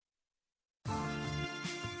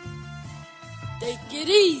Take it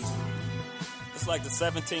easy. It's like the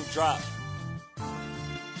 17th drop.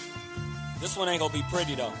 This one ain't gonna be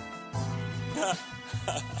pretty though.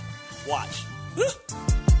 Watch.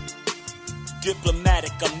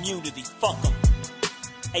 Diplomatic immunity, fuck 'em.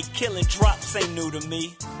 Hey, killing drops ain't new to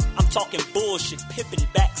me. I'm talking bullshit, pippin'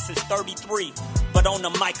 back since 33. But on the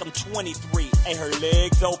mic, I'm 23. Hey, her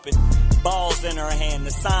legs open, balls in her hand.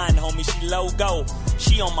 The sign, homie, she logo.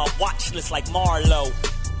 She on my watch list like Marlo.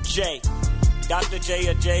 J, Dr. J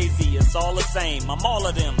or Jay-Z, it's all the same. I'm all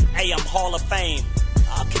of them. Hey, I'm Hall of Fame.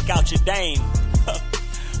 I'll kick out your dame.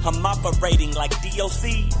 I'm operating like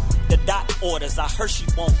DOC. The doc orders, I heard she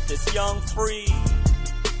want this young free.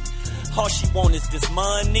 All she want is this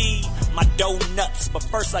money, my dough nuts, but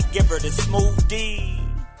first I give her this smooth D.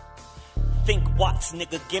 Think Watts,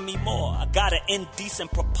 nigga, give me more. I got an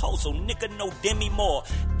indecent proposal, nigga, no Demi Moore.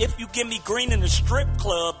 If you give me green in the strip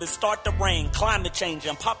club, it start to rain. Climate change,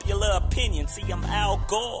 unpopular opinion, see I'm Al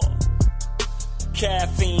Gore.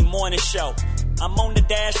 Caffeine morning show, I'm on the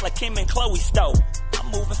dash like Kim and Chloe Stowe.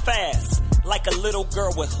 I'm moving fast, like a little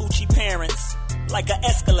girl with hoochie parents. Like an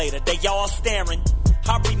escalator, they all staring.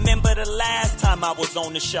 I remember the last time I was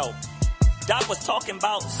on the show. Doc was talking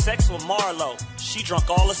about sex with Marlo. She drunk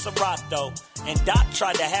all the Ciroc though. And Doc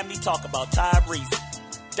tried to have me talk about Tyrese.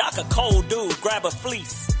 Doc a cold dude, grab a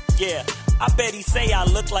fleece. Yeah, I bet he say I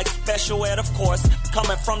look like Special Ed, of course.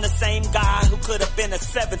 Coming from the same guy who could have been a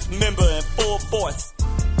 7th member in full force.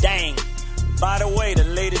 Dang. By the way, the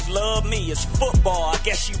ladies love me. It's football. I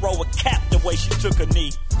guess she roll a cap the way she took a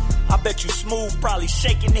knee. I bet you Smooth probably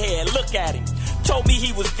shaking head. Look at him. Told me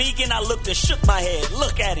he was vegan. I looked and shook my head.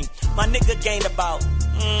 Look at him. My nigga gained about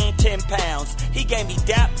 10 pounds. He gave me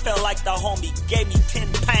dap. Felt like the homie gave me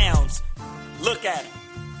 10 pounds. Look at him.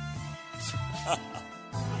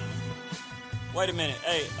 Wait a minute.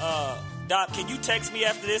 Hey, Doc, can you text me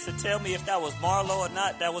after this and tell me if that was Marlo or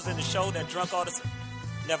not that was in the show that drunk all this?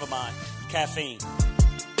 Never mind. Caffeine.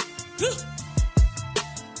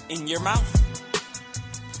 In your mouth.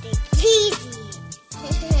 Take it easy.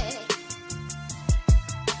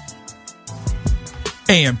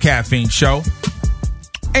 AM Caffeine Show.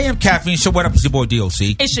 AM Caffeine Show. What up? It's your boy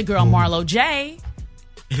DOC. It's your girl Marlo J.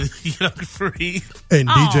 Young Free. And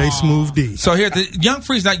DJ Smooth D. So here, the Young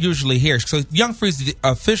Free's not usually here. So Young Free's the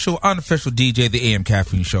official, unofficial DJ of the AM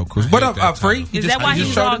Caffeine Show crew. What up, Free? Is that why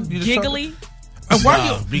he's all giggly?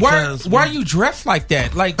 Why are you dressed like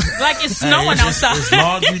that? Like it's snowing outside. It's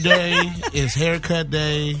laundry day. It's haircut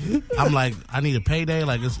day. I'm like, I need a payday.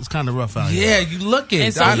 Like it's kind of rough out here. Yeah, you look it.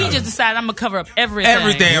 And so he just decided I'm gonna cover up everything.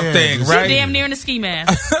 Every damn thing, right? Damn near in a ski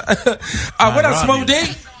mask. What up, Smooth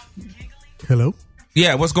D? Hello.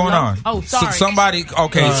 Yeah, what's going on? Oh, sorry. Somebody's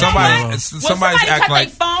somebody acting like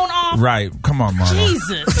their phone off. Right. Come on, Marlo.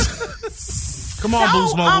 Jesus. Come on,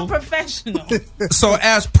 Boost Mobile. Unprofessional. So,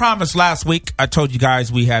 as promised last week, I told you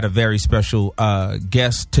guys we had a very special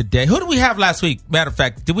guest today. Who did we have last week? Matter of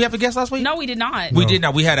fact, did we have a guest last week? No, we did not. We did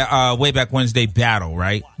not. We had a Way Back Wednesday battle,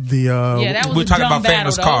 right? That was we were talking about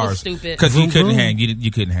famous cars because you couldn't hang. You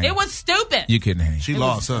couldn't hang. It was stupid. You couldn't hang. She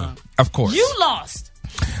lost, huh? Of course. You lost.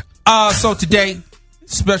 So today,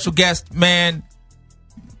 special guest, man,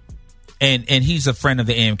 and he's a friend of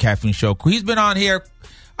the AM Caffeine Show. He's been on here.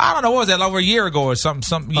 I don't know, what was that, over a year ago or some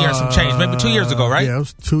year, some change, maybe 2 years ago, right? Yeah, it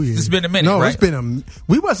was 2 years. It's been a minute, no, right? it's been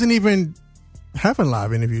we wasn't even having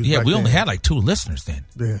live interviews. Yeah, back we then. only had like 2 listeners then.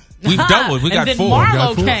 Yeah. We've doubled. We got and 4. then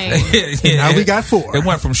Marlo came. Yeah. Now we got 4. It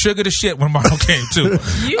went from sugar to shit when Marlo came too.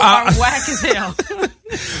 You are whack as hell.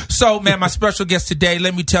 So, man, my special guest today,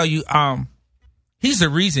 let me tell you, he's the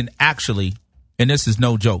reason, actually, and this is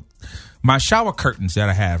no joke, my shower curtains that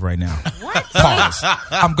I have right now. What? Pause.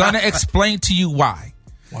 I'm going to explain to you why.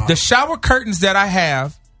 Wow. The shower curtains that I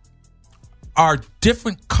have are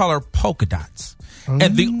different color polka dots.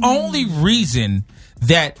 And the only reason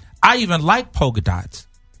that I even like polka dots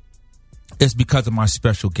is because of my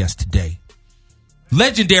special guest today.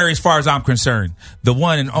 Legendary as far as I'm concerned. The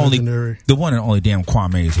one and only damn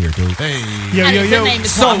Kwame is here, dude. Hey. Yo. His name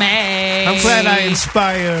is Kwame. I'm glad I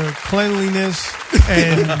inspire cleanliness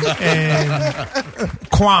and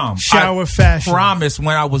Kwame. shower fashion. Promise,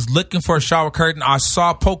 when I was looking for a shower curtain, I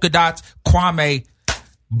saw polka dots. Kwame.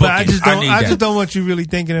 But I just don't want you really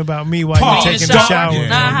thinking about me while you're taking the shower.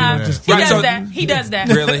 Yeah. He does that.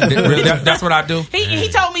 Really? That's what I do? He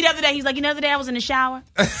told me the other day, he's like, the other day I was in the shower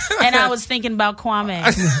and I was thinking about Kwame.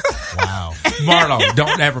 Wow. Marlo,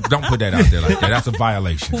 don't put that out there like that. That's a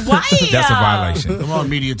violation. Why? That's a violation. Come on,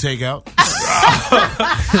 media takeout.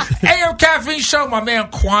 AM Caffeine Show, my man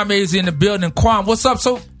Kwame is in the building. Kwame, what's up?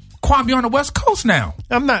 So, Kwame, Kwame, you're on the West Coast now.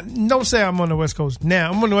 I'm not. Don't say I'm on the West Coast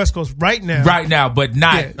now. I'm on the West Coast right now. Right now, but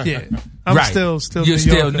not. Yeah. I'm right. still You're New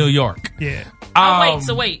still Yorker. New York. Yeah.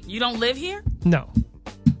 Wait. You don't live here? No.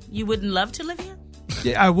 You wouldn't love to live here?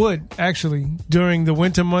 Yeah, I would actually. During the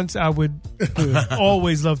winter months, I would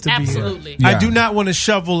always love to be here. Absolutely. Yeah. I do not want to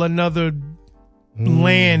shovel another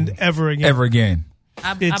land ever again. Ever again.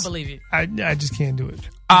 I believe you. I just can't do it.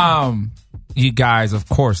 You guys, of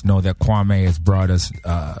course, know that Kwame has brought us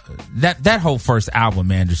that whole first album,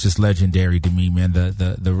 man, is just legendary to me, man.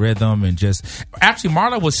 The rhythm and just actually,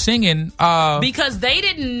 Marla was singing Because they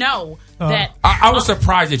didn't know that. I was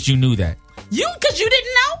surprised that you knew that. Because you didn't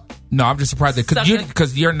know? No, I'm just surprised that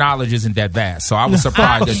because your knowledge isn't that vast. So I was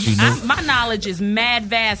surprised that you knew. My knowledge is mad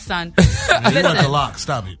vast, son. You went to lock.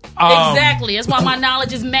 Stop it. Exactly. That's why my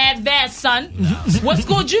knowledge is mad vast, son. What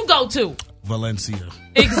school did you go to? Valencia.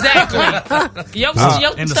 Exactly. Your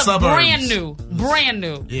in the stuff suburbs. brand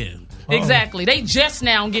new. Yeah. Exactly. They just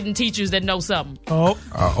now getting teachers that know something. Oh,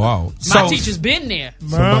 wow. My teacher's been there.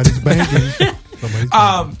 Somebody's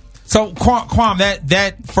banking. So Kwame,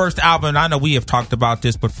 that first album, I know we have talked about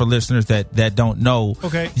this, but for listeners that don't know,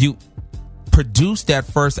 Okay. you produced that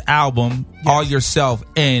first album all yourself.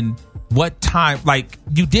 And what time? Like,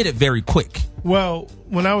 you did it very quick. Well,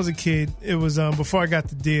 when I was a kid, it was before I got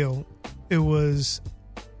the deal. It was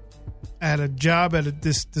at a job at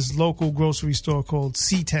this local grocery store called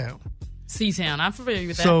C-Town. C-Town. I'm familiar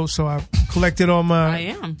with that. So I collected all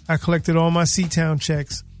my I collected all my C-Town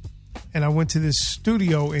checks, and I went to this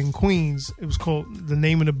studio in Queens. It was called, the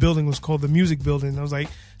name of the building was called the Music Building. I was like,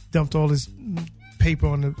 dumped all this paper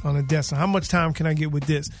on the desk. How much time can I get with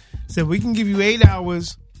this? Said, we can give you 8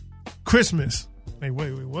 hours Christmas. Like,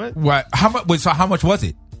 wait, what? What? How much? Wait, so how much was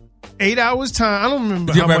it? 8 hours time. I don't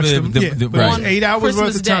remember You how much. remember But it was 8 hours Christmas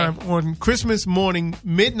worth of Day. time on Christmas morning,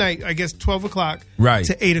 midnight. I guess 12 o'clock, Right.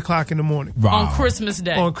 to 8 o'clock in the morning Wow. On Christmas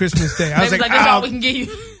Day. on Christmas Day. I They was was like, that's all we can give you.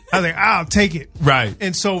 I was like, I'll take it. Right.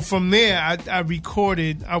 And so from there, I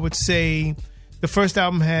recorded. I would say the first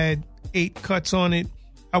album had 8 cuts on it.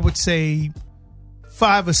 I would say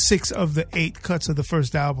 5 or 6 of the 8 cuts of the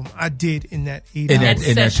first album I did in that 8 In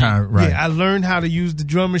hours. that time, right? Yeah, I learned how to use the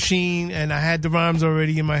drum machine, and I had the rhymes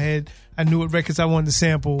already in my head. I knew what records I wanted to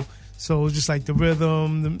sample. So it was just like the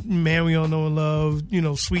rhythm, the Man We All Know and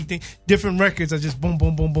Love, Sweet Thing. Different records, I just boom,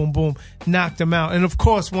 boom, boom, boom, boom, knocked them out. And of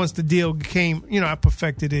course, once the deal came, I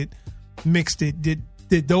perfected it, mixed it, did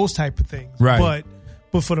those type of things. Right.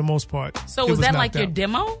 But for the most part. So it was that knocked like your out.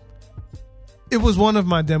 demo? It was one of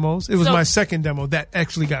my demos. It was So- my second demo that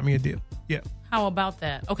actually got me a deal. Yeah. How about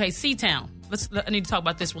that? Okay, C-Town. I need to talk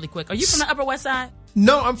about this really quick. Are you from the Upper West Side?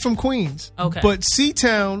 No, I'm from Queens. Okay. But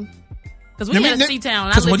C-Town. Because we had a C-Town, and I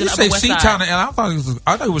Because lived when in you the Upper say West C-Town, Side. and I thought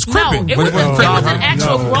it was No, crippin'. it but was an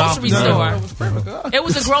actual grocery store. It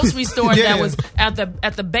was a grocery store Yeah. that was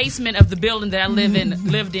at the basement of the building that I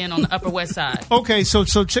lived in on the Upper West Side. Okay, so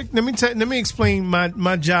check. Let me explain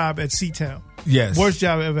my job at C-Town. Yes. Worst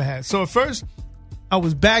job I ever had. So at first, I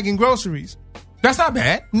was bagging groceries. That's not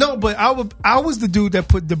bad. No, but I was the dude that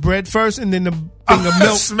put the bread first and then the thing of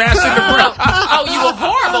milk. Smashing the bread. Oh, you were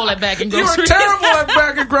horrible at bagging You were groceries. terrible at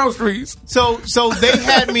bagging groceries. So they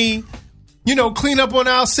had me, clean up on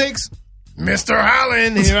aisle 6. Mr.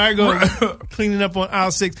 Holland, here I go, cleaning up on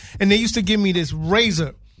aisle 6. And they used to give me this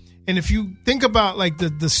razor. And if you think about like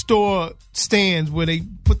the store stands where they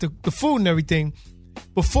put the food and everything,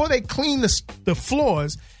 before they clean the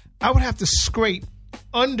floors, I would have to scrape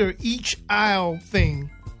under each aisle thing,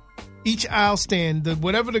 each aisle stand,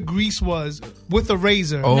 whatever the grease was, with a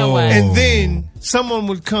razor. No way. And then someone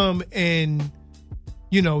would come and,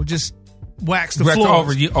 just wax the Wrecked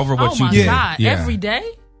floors. over what Oh you my did. God! Yeah. Every day.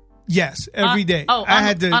 Yes, every day. I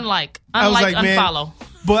had to. unlike I was like, man, unfollow.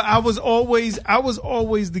 But I was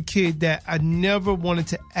always the kid that I never wanted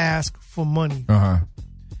to ask for money. Uh-huh.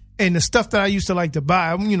 And the stuff that I used to like to buy,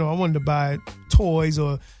 I wanted to buy toys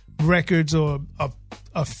or records or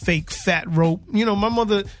a fake fat rope. My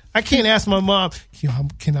mother, I can't ask my mom,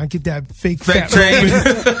 can I get that fake fat train.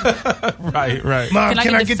 rope? Right. Mom,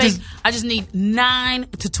 Can I get the this? fake? I just need 9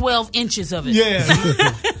 to 12 inches of it.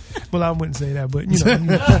 Yeah. Well, I wouldn't say that, but No,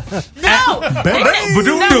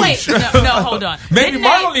 wait, no, hold on. Maybe Didn't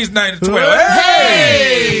Marlon needs 9 to 12.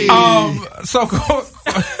 Hey! So,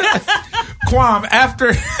 Kwame,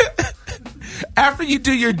 after you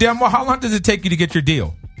do your demo, how long does it take you to get your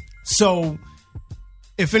deal? So,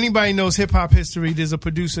 if anybody knows hip hop history, there's a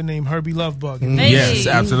producer named Herbie Lovebug. Hey. Yes,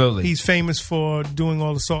 absolutely. He's famous for doing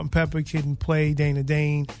all the Salt and Pepper, Kid and Play, Dana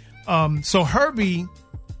Dane. So Herbie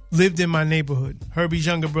lived in my neighborhood. Herbie's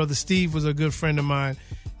younger brother Steve was a good friend of mine,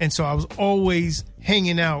 and so I was always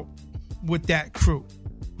hanging out with that crew.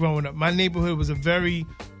 growing up. My neighborhood was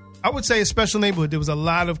I would say a special neighborhood. There was a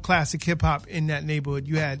lot of classic hip hop in that neighborhood.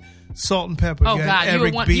 You had Salt and Pepper. Oh you had God,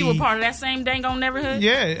 Eric B. you were part of that same dang on neighborhood.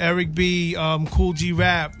 Yeah, Eric B, Cool G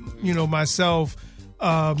Rap, myself,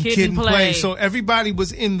 Kid and Play. So everybody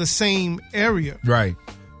was in the same area. Right.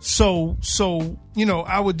 So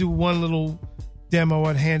I would do one little demo,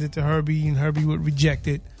 I'd hand it to Herbie, and Herbie would reject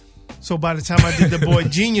it. So by the time I did the Boy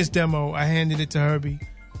Genius demo, I handed it to Herbie.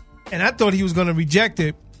 And I thought he was going to reject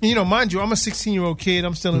it. Mind you, I'm a 16-year-old kid.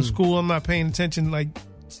 I'm still in school. I'm not paying attention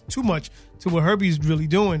too much to what Herbie's really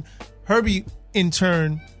doing. Herbie, in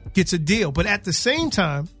turn, gets a deal. But at the same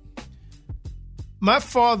time, my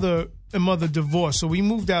father and mother divorced. So we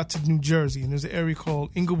moved out to New Jersey. And there's an area called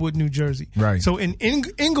Inglewood, New Jersey. Right. So in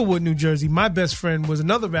Inglewood, New Jersey, my best friend was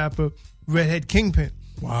another rapper, Redhead Kingpin.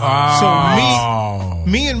 Wow.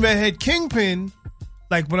 So me and Redhead Kingpin,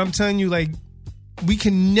 when I'm telling you, we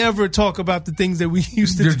can never talk about the things that we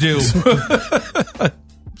used to do.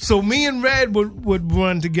 So me and Red would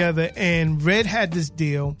run together, and Red had this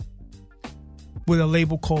deal with a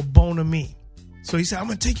label called Bona Me. So he said, I'm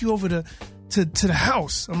going to take you over to the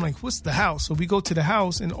house. I'm like, what's the house? So we go to the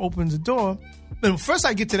house and opens the door. And first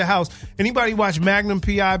I get to the house. Anybody watch Magnum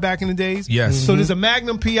P.I. back in the days? Yes. So there's a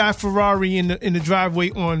Magnum P.I. Ferrari in the driveway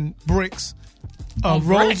on bricks.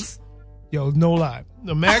 Bricks? Yo, no lie.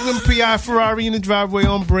 A Magnum P.I. Ferrari in the driveway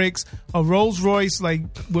on bricks. A Rolls Royce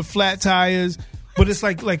with flat tires. But it's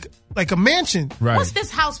like a mansion. Right. What's this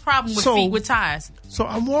house problem with feet with tires? So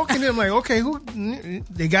I'm walking in okay,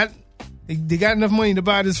 they got enough money to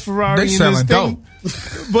buy this Ferrari They and selling this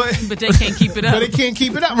thing. But they can't keep it up. But they can't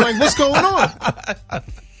keep it up. I'm like, what's going on?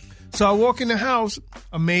 So I walk in the house,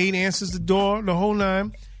 a maid answers the door, the whole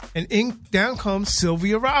nine, and down comes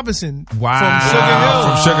Sylvia Robinson.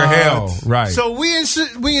 Wow. From Sugar Hill. Right. So we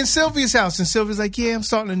in Sylvia's house, and Sylvia's like, yeah, I'm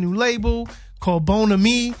starting a new label called Bona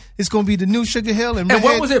Me. It's going to be the new Sugar Hill. And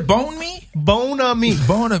what was it, Bone Me? Bona Me.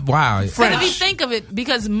 Wow. But if you think of it,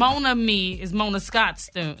 because Mona Me is Mona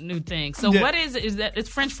Scott's new thing. So what is it? Is that it's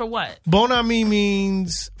French for what? Bona Me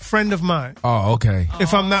means friend of mine. Oh, okay.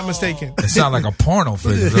 If I'm not mistaken. It sounds like a porno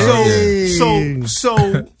flick.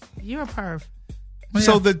 So You're a perv.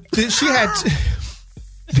 So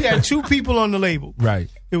she had two people on the label. Right.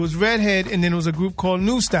 It was Redhead, and then it was a group called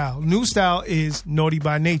New Style. New Style is Naughty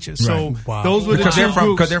by Nature. So those were the two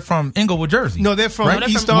groups. Because they're from Inglewood, Jersey. No, they're from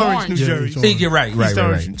East Orange, New Jersey. You're right. East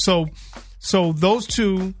Orange. So those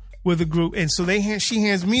two were the group, and so she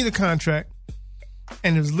hands me the contract,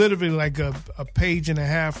 and it was literally like a page and a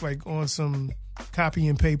half, on some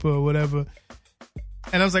copying paper or whatever.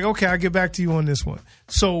 And I was like, okay, I'll get back to you on this one.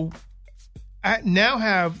 So I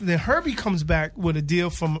now then Herbie comes back with a deal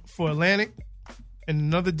for Atlantic, and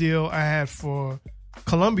another deal I had for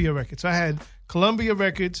Columbia Records. I had Columbia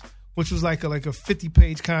Records, which was like a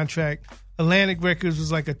 50-page contract. Atlantic Records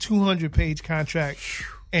was like a 200-page contract.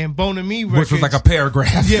 And Bona Me Records, which was like a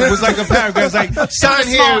paragraph. Yeah, it was like a paragraph. It's like, sign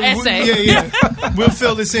here. Essay. Yeah. We'll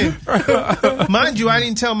fill this in. Mind you, I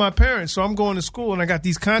didn't tell my parents, so I'm going to school and I got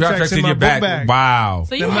these contracts in my book bag. Wow.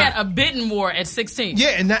 So you had a bidding war at 16.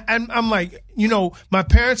 Yeah, and I'm like, my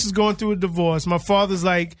parents is going through a divorce. My father's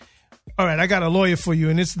like, all right, I got a lawyer for you,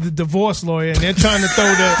 and it's the divorce lawyer, and they're trying to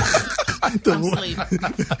throw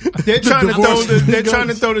they're trying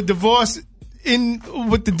to throw the divorce in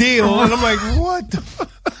with the deal, and I'm like, what?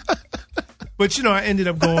 But I ended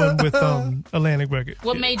up going with Atlantic Records.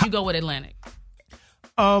 What made you go with Atlantic?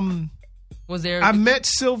 Was there? I met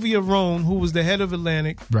Sylvia Rome, who was the head of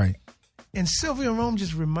Atlantic, right? And Sylvia Rome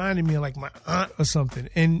just reminded me of my aunt or something,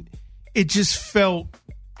 and it just felt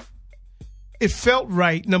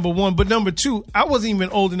right. Number one, but number two, I wasn't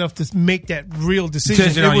even old enough to make that real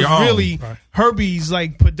decision. It was really Herbie's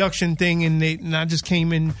production thing, and I just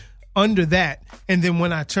came in under that. And then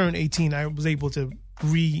when I turned 18, I was able to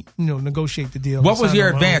negotiate the deal. What was your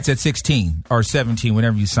advance at 16 or 17,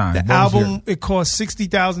 whenever you signed? The album, it cost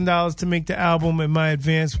 $60,000 to make the album, and my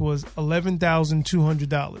advance was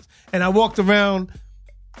 $11,200. And I walked around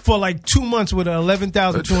for 2 months with an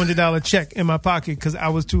 $11,200 check in my pocket because I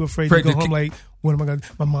was too afraid to go home. What am I going to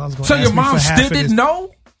do? My mom's going to ask me for half of this. So your mom still didn't know?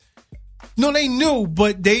 No, they knew,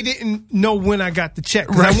 but they didn't know when I got the check.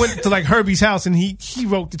 Right. I went to Herbie's house and he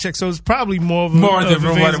wrote the check, so it's probably more than what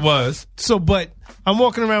it was. So, but I'm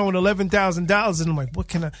walking around with $11,000 and I'm like, what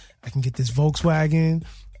can I can get this Volkswagen.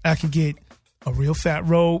 I can get a real fat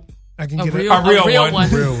rope. I can get a real one.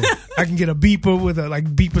 I can get a beeper with a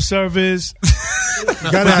beeper service.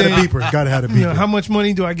 Gotta have a beeper. Gotta have a beeper. How much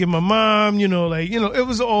money do I give my mom? It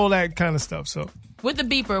was all that kind of stuff. So with the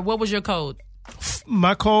beeper, what was your code?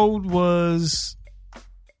 My code was, I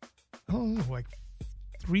don't know,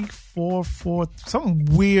 344, something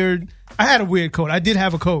weird. I had a weird code. I did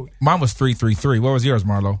have a code. Mine was 333. What was yours,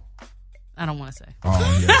 Marlo? I don't want to say.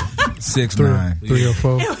 Oh yeah, 6'9".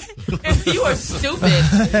 304. You are stupid.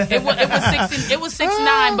 It was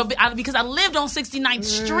 69, but because I lived on 69th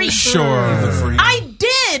Street. Sure. I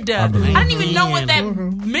did. I didn't even know what that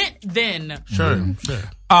meant then. Sure.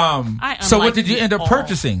 So what did you end up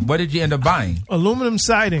purchasing? What did you end up buying? Aluminum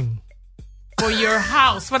siding. For your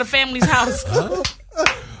house, for the family's house.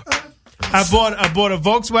 I bought a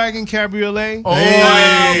Volkswagen Cabriolet. Oh,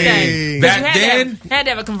 okay. Back You then, had to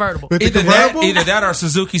have a convertible. With the either convertible? that or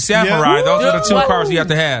Suzuki Samurai. Yeah. Those are the two What? cars you have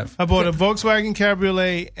to have. I bought a Volkswagen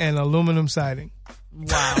Cabriolet and aluminum siding.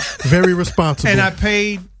 Wow. Very responsible. And I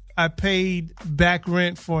paid back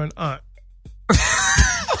rent for an aunt.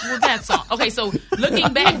 Well, that's all. Okay, so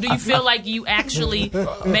looking back, do you feel like you actually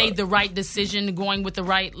made the right decision going with the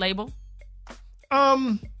right label?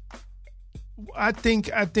 I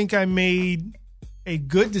think I made a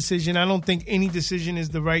good decision. I don't think any decision is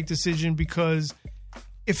the right decision, because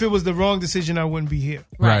if it was the wrong decision, I wouldn't be here.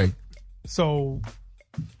 Right. So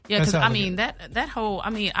Yeah, That's because how I I look mean that whole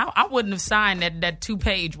I wouldn't have signed that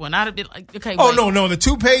 2-page one. I'd have been like, okay. oh wait. no, the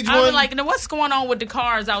 2-page I'd be one. like, now what's going on with the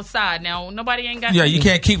cars outside? Now nobody ain't got. Yeah, you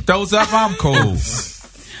can't keep those up. I'm cool.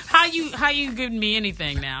 How you giving me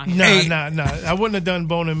anything now? Nah. I wouldn't have done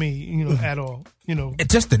Bone and Me, at all. It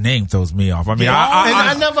just the name throws me off. I mean, Yeah.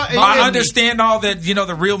 I understand all that,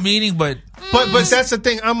 the real meaning, but But that's the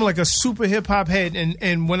thing. I'm like a super hip hop head,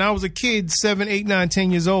 and when I was a kid, 7, 8, 9,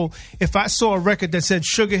 10 years old, if I saw a record that said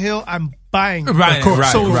Sugar Hill, I'm buying it. Right,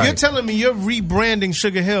 right, So if right. you're telling me you're rebranding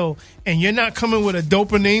Sugar Hill and you're not coming with a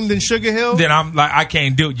doper name than Sugar Hill, then I'm like, I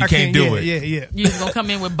can't do it. You can't do it. Yeah. You just gonna come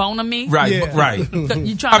in with Bone on Me? Right, Yeah. right.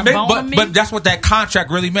 You trying to bone on me? But that's what that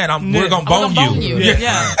contract really meant. We're gonna I'm bone gonna you. bone you.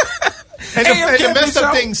 Yeah. And Hey, the Caffeine messed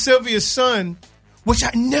up Show. thing, Sylvia's son, which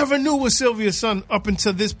I never knew was Sylvia's son up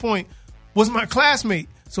until this point, was my classmate.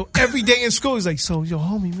 So every day in school, he's like, "So your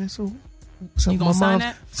homie, man, so You gonna sign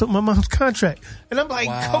that? So my mom's contract," and I'm like,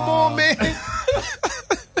 "Come on, man."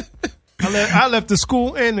 I left the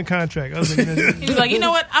school and the contract. I was like, He was like, you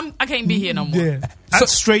know what? I can't be here no more. "Yeah." I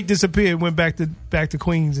straight disappeared, went back to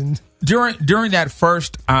Queens, and During that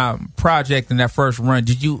first project and that first run,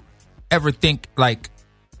 did you ever think like,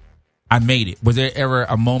 I made it? Was there ever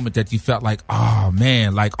a moment that you felt like, oh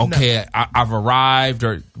man, like okay, I've arrived,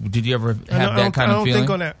 or did you ever have that kind of feeling?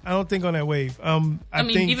 I don't think on that wave. I mean,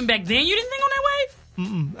 think, even back then, you didn't think on that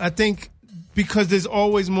wave? I think because there's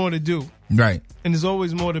always more to do. Right. And there's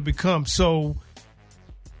always more to become. So,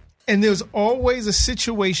 and there's always a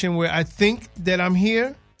situation where I think that I'm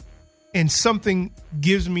here and something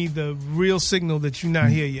gives me the real signal that you're not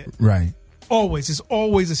here yet. Right. Always. It's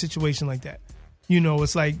always a situation like that.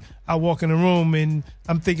 It's like I walk in a room and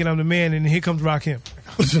I'm thinking I'm the man, and here comes Rakim.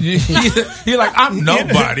 You're like, I'm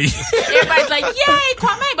nobody. Everybody's like, yay,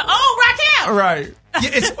 Kwame, but Rakim. Right. Yeah,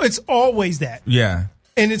 it's always that. Yeah.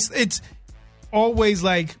 And it's always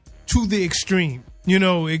like to the extreme.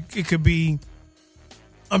 It could be,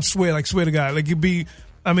 swear to God, like it could be,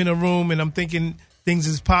 I'm in a room and I'm thinking things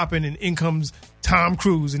is popping, and in comes Tom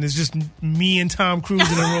Cruise, and it's just me and Tom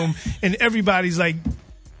Cruise in a room, and everybody's like,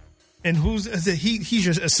 and who's is it? He's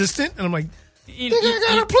your assistant, and I'm like, I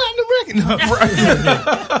got a platinum record. No,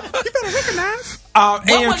 right. You better recognize.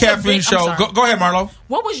 AM Caffeine Show. Go ahead, Marlo.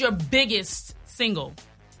 What was your biggest single?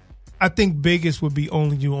 I think biggest would be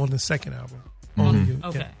Only You on the second album. Only You.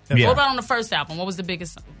 Okay. Yeah. What about on the first album? What was the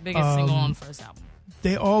biggest single on the first album?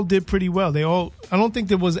 They all did pretty well. I don't think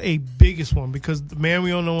there was a biggest one, because The Man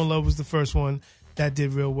We All Know and Love was the first one that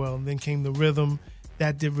did real well. And then came The Rhythm,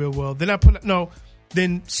 that did real well.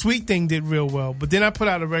 Then Sweet Thing did real well. But then I put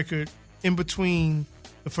out a record in between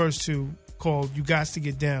the first two called You Gots to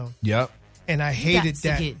Get Down. Yep. And I hated Gots to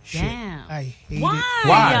that Get shit. Down. I hated Why?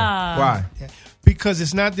 Why? that. Because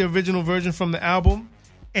it's not the original version from the album.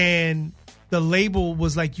 And the label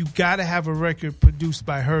was like, you got to have a record produced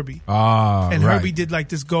by Herbie. And right. Herbie did like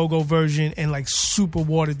this go-go version and like super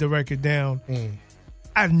watered the record down.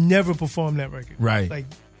 I've never performed that record. Right. Like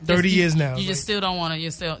 30 years now. You just still don't want to. You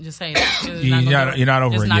still just say it. You're not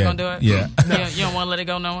over just it not yet. gonna do it. Yeah. You don't want to let it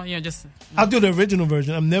go no more. You just I'll do the original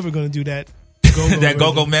version. I'm never going to do that go-go That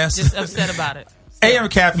go-go mess. just upset about it. AM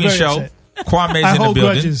Caffeine Very Show. upset. Kwame's I in the hold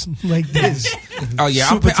building. grudges like this. Oh yeah,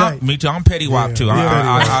 Super tight. me too. I'm petty wop too.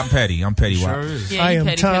 I'm petty. I'm petty wop. Yeah, I you am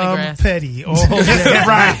petty Tom Pendergrass. Petty. Oh, yeah.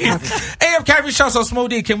 Right. AM Caffeine Show. So Smooth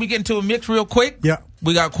D, can we get into a mix real quick? Yeah.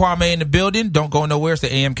 We got Kwame in the building. Don't go nowhere. It's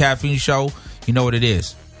the AM Caffeine Show. You know what it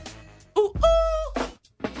is. Ooh, ooh.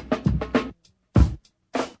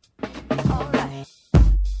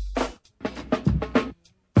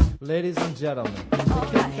 Ladies and gentlemen, the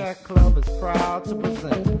Kit Kat Club is proud to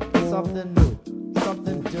present something new,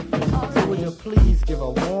 something different. So will you please give a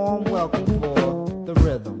warm welcome for the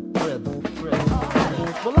rhythm.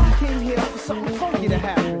 Well, I came here for something funky to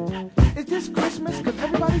happen. Is this Christmas? Cause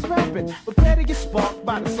everybody's rapping. Prepare to get sparked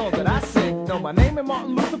by the song that I sing. Know my name is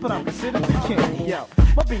Martin Luther, but I'm considered the king. Yo,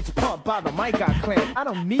 my beats pumped by the mic I clamp. I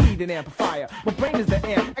don't need an amplifier. My brain is the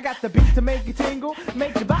amp. I got the beat to make you tingle,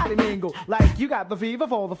 make your body mingle. Like you got the fever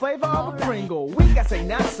for the flavor of a Pringle. Weak, I say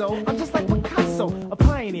not so. I'm just like Picasso, a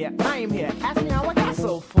pioneer. I am here. Ask me how I got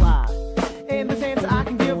so fly. And this answer I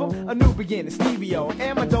can give them a new beginning, Stevie-O,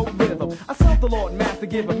 and my dope rhythm. I sought the Lord Master,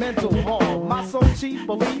 give a mental harm. My sole chief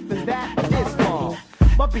belief is that of Islam.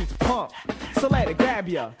 My beats pump, so let it grab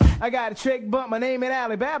ya. I got a trick, but my name ain't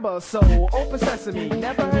Alibaba. So open sesame,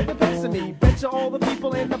 never heard the best of me. Bet you all the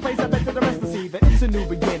people in the place, I bet you the rest to see that it's a new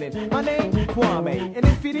beginning. My name, Kwame, and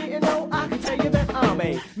if you didn't know, I can tell you that I'm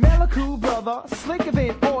a Meliku brother, slicker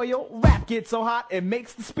than oil. Rap gets so hot, it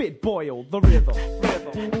makes the spit boil. The rhythm.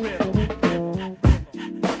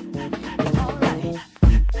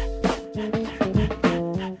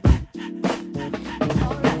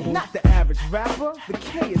 Not the average rapper, the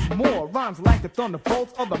K is more. Rhymes like the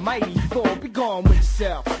thunderbolts of the mighty Thor. Be gone with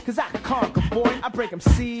yourself, cause I can conquer, boy. I break them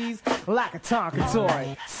C's like a Tonka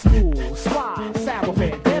toy. Smooth, suave,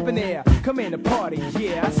 saboteur, debonair. Come in the party,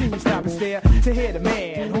 yeah. I see you stop and stare to hear the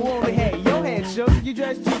man who only had your head shook. You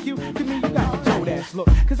dress GQ, to me you got the Joe Dash look.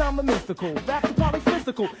 Cause I'm a mystical, rap's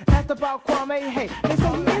polyphysical. Asked about Kwame, hey, they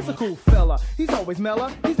say he is a cool fella. He's always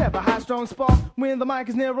mellow, he's never high strong spark. When the mic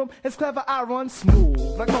is near him, it's clever, I run smooth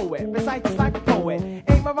like poet, recite just like a poet.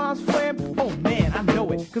 Ain't my rhymes flam? Oh man, I know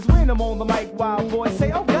it. Cause when I'm on the mic, wild boys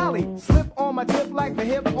say, oh golly, slip on my tip like the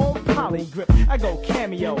hip on poly grip. I go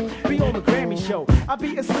cameo, be on the Grammy show. I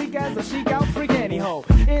be as sleek as a chic out freak anyhow.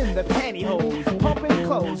 In the pantyhose, pumping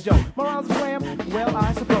clothes, yo. My rhymes flam? Well,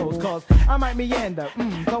 I suppose, cause I might meander,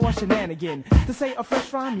 throw a shenanigan. To say a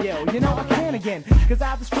fresh rhyme, yo, you know I can again. Cause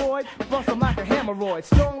I destroyed, bust them like a hemorrhoid.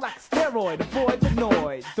 Strong like a steroid, avoid the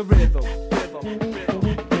noise. The rhythm.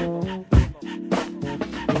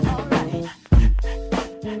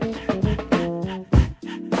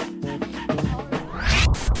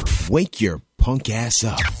 Wake your punk ass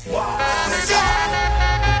up. It's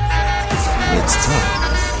time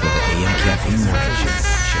for the AM Caffeine Morning Show.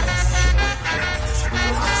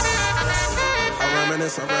 I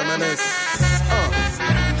reminisce.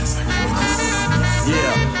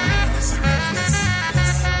 Yeah.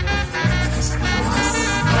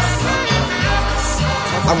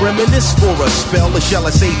 I reminisce for a spell, or shall I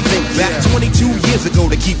say think back 22 years ago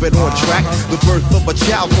to keep it on track. The birth of a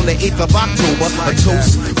child on the 8th of October, a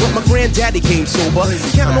toast, but my granddaddy came sober.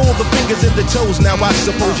 Count all the fingers and the toes, now I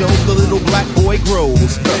suppose you hope the little black boy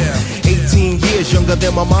grows. 18 years younger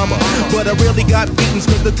than my mama, but I really got beatings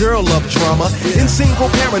cause the girl loved drama. In single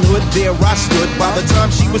parenthood, there I stood. By the time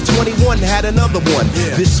she was 21, had another one.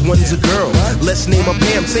 This one's a girl, let's name her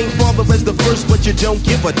Pam. Same father as the first, but you don't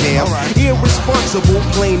give a damn. Irresponsible,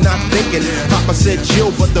 plain not thinking. Papa said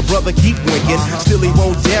chill, but the brother keep winking. Still he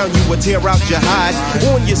won't down you or tear out your hide.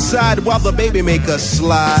 On your side while the baby make a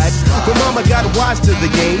slide. But mama got wise to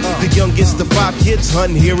the game. The youngest of 5 kids,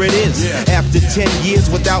 hun, here it is. After 10 years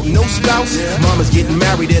without no spouse, mama's getting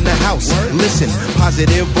married in the house. Listen,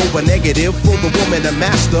 positive over negative for the woman a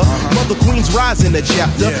master. Mother Queen's rise in the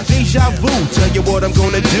chapter. Deja vu, tell you what I'm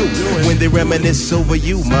gonna do when they reminisce over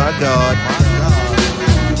you, my God.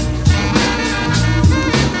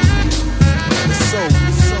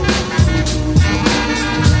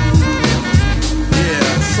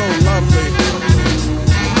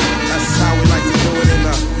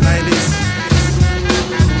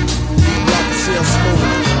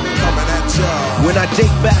 When I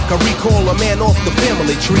date back, I recall a man off the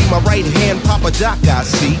family tree. My right hand, Papa Doc, I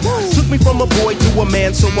see. Took me from a boy to a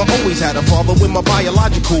man, so I always had a father. When my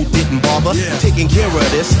biological didn't bother taking care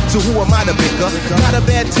of this, so who am I to bicker? Not a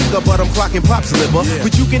bad ticker, but I'm clocking Pop's liver.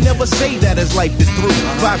 But you can never say that his life is through.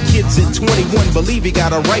 5 kids at 21, believe he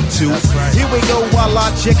got a right to. Here we go while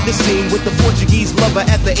I check the scene with the Portuguese lover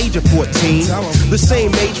at the age of 14. The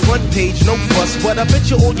same age, front page, no fuss, but I bet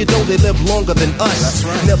you all you know they live longer than us.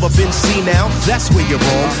 Never been seen now, that's where you're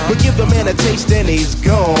wrong. But give the man a taste and he's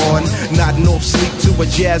gone. Nodding off sleep to a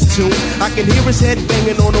jazz tune. I can hear his head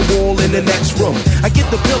banging on the wall in the next room. I get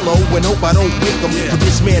the pillow and hope I don't wake him. But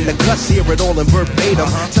this man the cuss, hear it all in verbatim.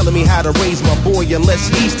 Telling me how to raise my boy unless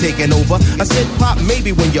he's taking over. I said, Pop,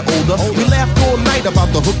 maybe when you're older. We laughed all night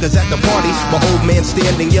about the hookers at the party. My old man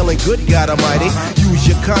standing yelling, good God Almighty. Use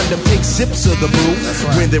your condom, take sips of the brew.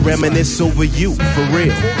 When they reminisce over you, for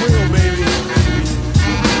real. For real, baby.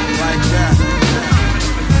 Like that.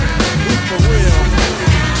 for real.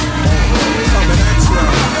 Coming at you.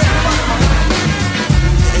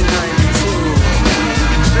 In 92.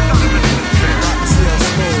 Still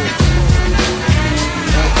smooth.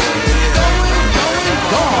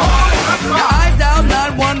 I dialed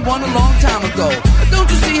 911 a long time ago. Don't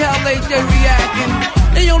you see how late they're reacting?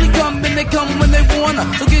 They only come and they come when they wanna.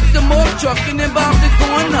 So get them off truck and then bomb the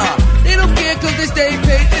corner. They don't care cause they stay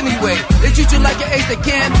paid anyway. They treat you like an ace that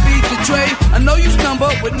can't be betrayed. I know you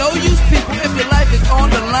stumble with no use people. If your life is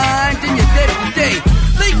on the line, then you're dead today.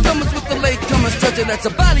 Latecomers with the latecomers stretcher. That's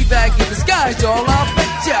a body bag in disguise, y'all. I'll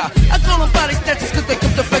bet ya. I call them body snatchers cause they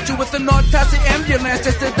come to fetch you with an autopsy ambulance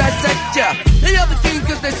just to dissect ya. They are the king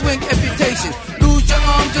cause they swing amputation. Lose your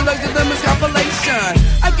arms, your legs, and limbs, compilation.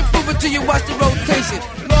 I can prove it to you, watch the rotation.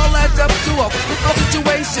 It all adds up to a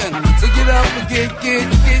situation. So get up and get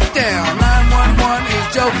down. 911 is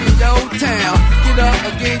joking your town. Get up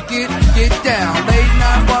and get down. Late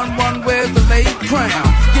 911, where's the late crown?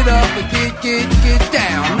 Get up and get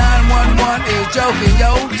down. 911 is joking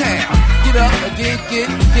your town. Get up and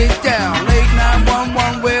get down. Late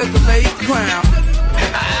 911, where's the late crown?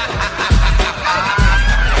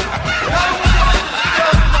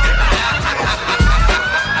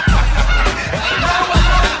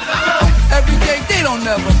 Every day they don't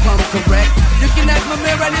never come correct. You can ask my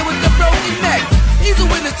man right here with the broken neck. He's a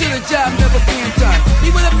witness to the job never being done.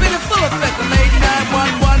 He would have been in full effect. The late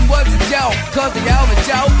 911 was a joke, cause they all were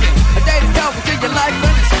joking. A day to talk until your life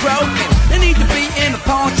when it's broken. They need to be in the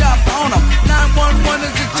pawn shop on them. 911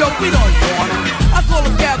 is a joke, we don't want them. I call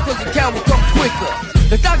a cab cause the cab will come quicker.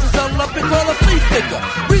 The doctors huddle up and call a flea flicker.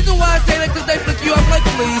 Reason why I say that cause they flick you off like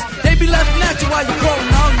fleas. They be laughing at you while you're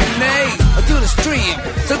crawling on your knees. Or to the stream,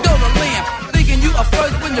 so go to limp. Thinking you are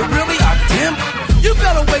first when you really are dim. You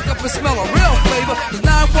better wake up and smell a real flavor. Cause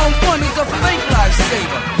 911 is a fake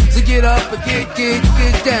lifesaver. So get up and get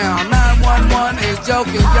down. 911 is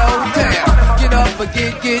joking your town. Get up and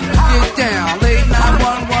get down. Late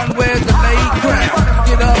 911, where's the late crown?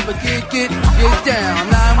 Get up and get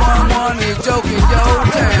down. 911 is joking your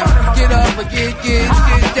town. Get up and get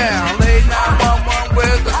down. Late 911,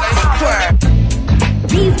 where's the late crown?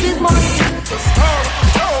 Beef is marching.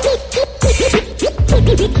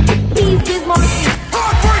 Beef is marching.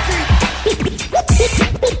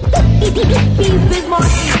 Beef is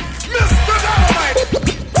marching. Mr. Dynamite!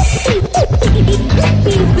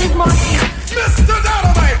 Beef is marching. Mr.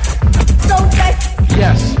 Dynamite! So fast.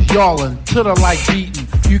 Yes, yawling to the like beating.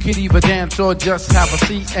 You can either dance or just have a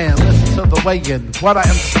seat and listen to the weighing. What I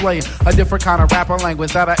am displaying, a different kind of rapper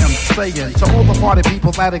language that I am saying. To all the party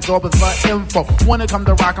people that exorbitant for info. When it come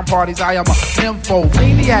to rockin' parties, I am a nympho.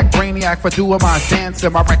 Maniac, brainiac for doing my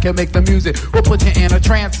dancing. My record make the music, will put you in a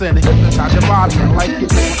trance and hypnotize your body. And like you're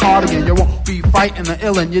cardio, you won't be fighting the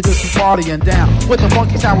illin', you just be partying down. With the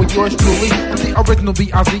funky sound with yours truly. And the original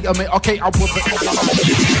B.I.Z. Okay, I'll put it.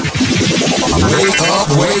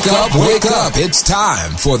 Wake up. It's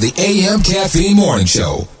time for the AM Caffeine Morning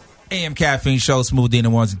Show. AM Caffeine Show, Smooth in the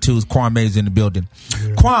ones and twos. Kwame's in the building.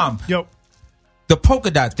 Yeah. Kwame, yo, the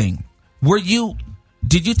polka dot thing.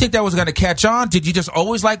 Did you think that was going to catch on? Did you just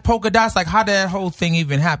always like polka dots? Like, how did that whole thing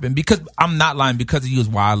even happen? Because I'm not lying, because of you is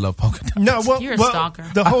why I love polka dots. No, well, you're a stalker.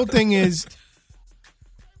 The whole thing is,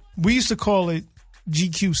 we used to call it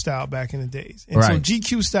GQ style back in the days. And so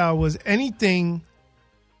GQ style was anything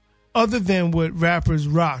other than what rappers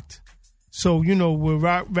rocked. So, you know, where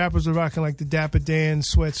rappers are rocking like the Dapper Dan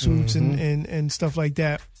sweatsuits and stuff like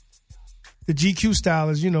that. The GQ style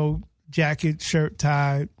is, you know, jacket, shirt,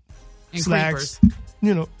 tie, and slacks. Creepers.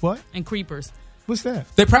 You know, what? And creepers. What's that?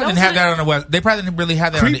 They probably didn't have that on the West. They probably didn't really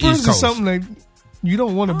have that on the East Creepers Coast. is something like you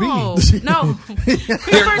don't want to be. No.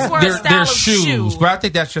 Creepers were a style they're of shoes, but I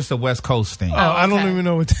think that's just a West Coast thing. Oh, I don't even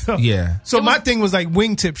know what that is. Yeah. So my thing was like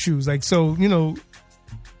wingtip shoes. Like, so, you know,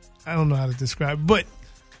 I don't know how to describe it, but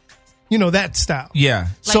you know, that style. Yeah. Like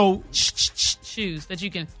so shoes that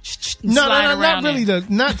you can slide no, around not really.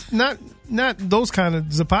 Not those kind of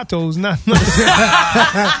zapatos. Not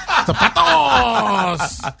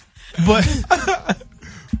Zapatos.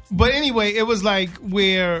 But anyway, it was like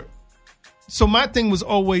where. So my thing was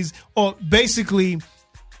always, or basically,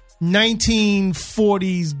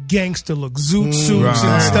 1940s gangster look, zoot suits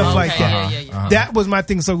and stuff like that. Yeah. That was my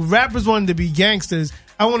thing. So rappers wanted to be gangsters.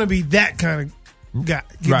 I want to be that kind of guy,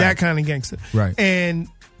 that kind of gangster. Right. And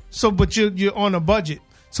so, but you're on a budget.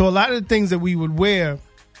 So a lot of the things that we would wear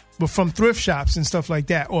were from thrift shops and stuff like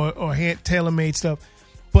that, or hand tailor-made stuff.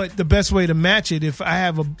 But the best way to match it, if I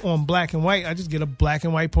have on black and white, I just get a black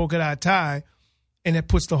and white polka dot tie, and it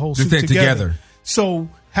puts the whole suit together. So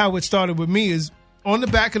how it started with me is on the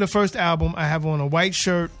back of the first album, I have on a white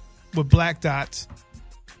shirt with black dots,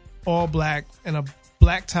 all black, and a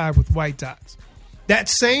black tie with white dots. That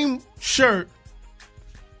same shirt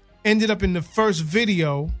ended up in the first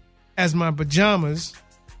video as my pajamas.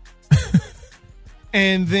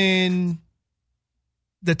 And then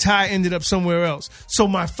the tie ended up somewhere else. So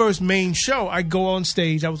my first main show, I go on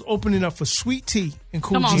stage. I was opening up for Sweet Tea and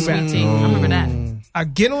Cool Come on, G Rap. Sweet Tea. I remember that. I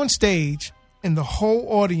get on stage, and the whole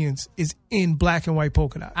audience is in black and white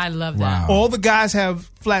polka dots. I love that. All the guys have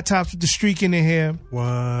flat tops with the streak in their hair.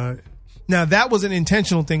 What? Now that was an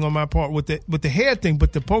intentional thing on my part with the hair thing,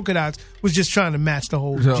 but the polka dots was just trying to match the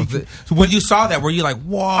whole. So when you saw that, were you like,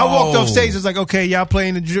 "Whoa"? I walked off stage. It was like, okay, y'all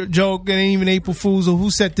playing a joke. It ain't even April Fool's. Or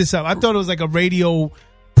who set this up? I thought it was like a radio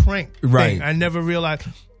prank thing. I never realized.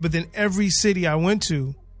 But then every city I went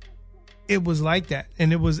to, it was like that,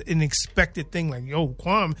 and it was an expected thing. Like, yo,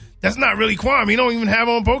 Kwame, that's not really Kwame. He don't even have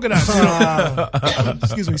on polka dots. You know?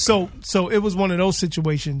 Excuse me. So it was one of those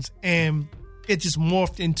situations, and it just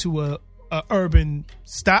morphed into a urban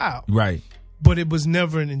style, right? But it was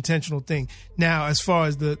never an intentional thing. Now, as far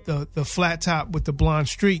as the flat top with the blonde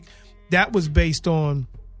streak, that was based on.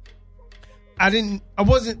 I didn't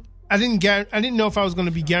know if I was going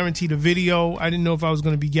to be guaranteed a video. I didn't know if I was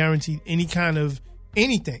going to be guaranteed any kind of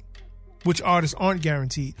anything, which artists aren't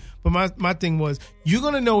guaranteed. But my thing was, you're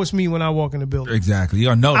going to know it's me when I walk in the building. Exactly.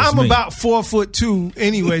 You're going to know it's I'm me. about 4'2"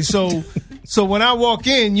 anyway. So when I walk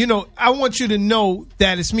in, I want you to know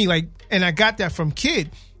that it's me. Like, and I got that from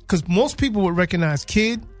Kid, because most people would recognize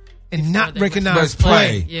Kid and not recognize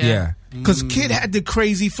Play. Yeah. Because Kid had the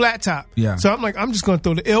crazy flat top. Yeah. So I'm like, I'm just going to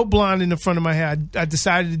throw the ill blonde in the front of my hair. I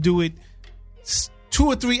decided to do it 2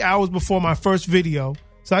 or 3 hours before my first video.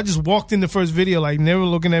 So I just walked in the first video, like, they were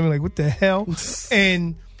looking at me like, what the hell?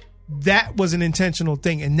 And that was an intentional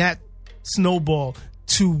thing. And that snowballed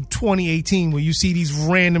to 2018, where you see these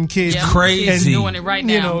random kids crazy doing it right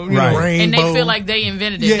now. Right. And they feel like they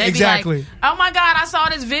invented it. Yeah, They be exactly. like, oh my God, I saw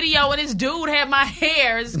this video and this dude had my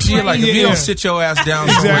hair. It's crazy. You're like, if you don't sit your ass down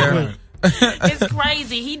somewhere. It's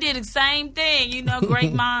crazy. He did the same thing.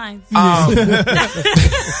 Great minds.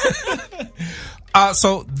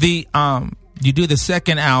 So you do the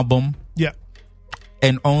second album. Yep.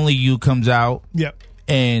 And Only You comes out. Yep.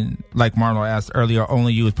 And like Marlo asked earlier,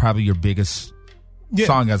 Only You is probably your biggest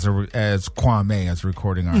song as Kwame, as a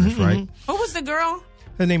recording artist, right? Who was the girl?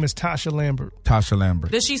 Her name is Tasha Lambert. Tasha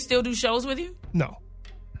Lambert. Does she still do shows with you? No.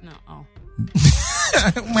 No. Oh.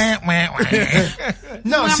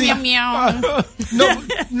 No, see, meow.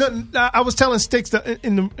 no. I was telling Sticks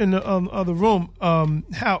in the other room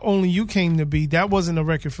how Only You came to be. That wasn't a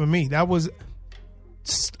record for me. That was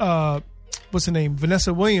what's her name?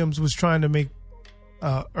 Vanessa Williams was trying to make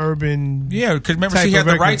urban. Yeah, because remember she had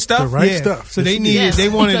the right stuff. The right stuff. So they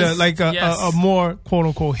wanted a more quote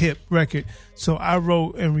unquote hip record. So I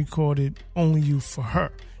wrote and recorded Only You for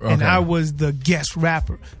her. Okay. And I was the guest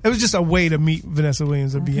rapper. It was just a way to meet Vanessa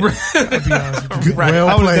Williams. I'll be honest with you. Well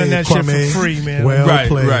I would have done played, that Kwame. shit for free, man. Well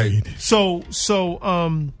played. Right. So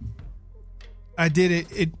I did it.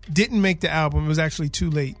 It didn't make the album. It was actually too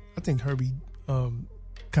late. I think Herbie kind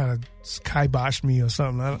of kiboshed me or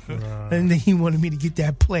something. And then he wanted me to get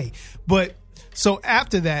that play. But so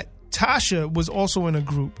after that, Tasha was also in a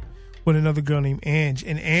group with another girl named Ange,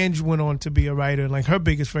 and Ange went on to be a writer. Like, her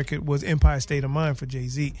biggest record was Empire State of Mind for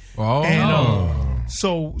Jay-Z. Oh. And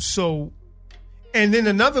so and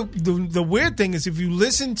then the weird thing is, if you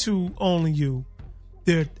listen to Only You,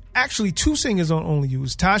 there are actually two singers on Only You.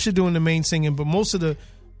 It's Tasha doing the main singing, but most of the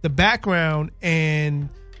background and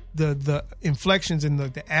the inflections and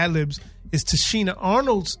the ad-libs is Tashina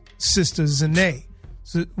Arnold's sister, Zanae.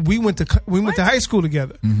 So we went to high school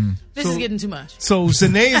together. Mm-hmm. This is getting too much. So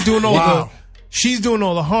Zanae is doing she's doing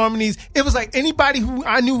all the harmonies. It was like anybody who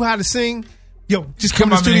I knew how to sing, just come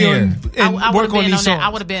to the studio and work on these songs. I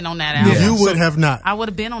would have been on that album. Yeah. You would have not. I would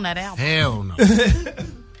have been on that album. Hell no.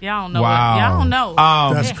 Y'all don't know. Wow. Y'all don't know.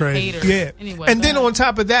 That's crazy. Haters. Yeah. Anyway, and then on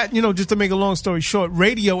top of that, just to make a long story short,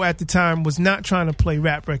 radio at the time was not trying to play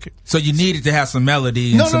rap records. So you needed to have some melody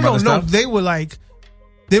and No. other stuff? They were like,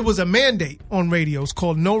 there was a mandate on radios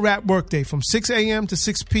called No Rap Workday from 6 a.m. to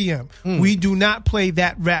 6 p.m. We do not play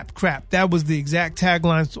that rap crap. That was the exact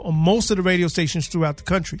taglines on most of the radio stations throughout the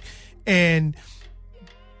country. And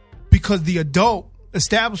because the adult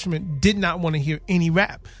establishment did not want to hear any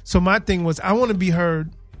rap. So my thing was, I want to be heard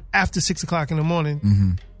after 6 o'clock in the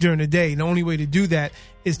morning during the day. And the only way to do that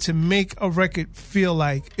is to make a record feel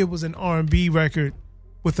like it was an R&B record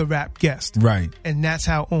with a rap guest. Right. And that's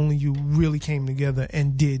how Only You really came together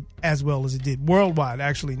and did as well as it did. Worldwide,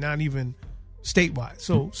 actually, not even statewide.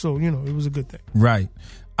 So it was a good thing. Right.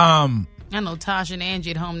 I know Tasha and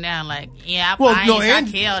Angie at home now, like, yeah, Well, I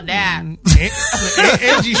killed that.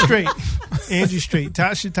 Angie straight. Angie straight.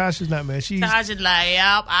 Tasha's not mad. Tasha's like,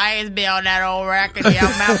 yep, I ain't been on that old record.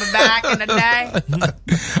 Yeah, remember back in the day?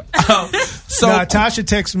 Tasha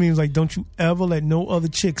texted me and was like, don't you ever let no other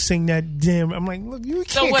chick sing that damn. I'm like, look, you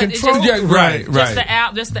can't control.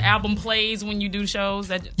 Just the album plays when you do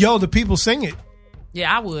shows. Yo, the people sing it.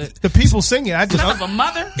 Yeah, I would. The people sing it. I just of a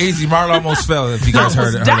mother. Easy, Marla almost fell. If you guys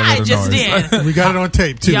heard it, died just then. We got it on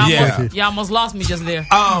tape too. You almost lost me just there.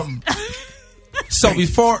 So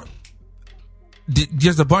before,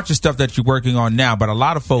 there's a bunch of stuff that you're working on now, but a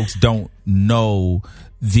lot of folks don't know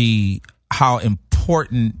how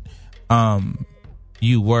important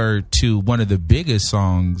you were to one of the biggest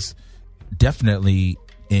songs, definitely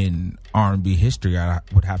in R&B history. I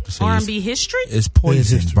would have to say R&B history is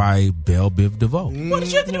 "Poison" by Belle Biv DeVoe. What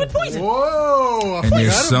did you have to do with Poison? Whoa! And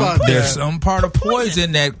there's some part of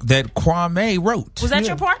Poison that Kwame wrote. Was that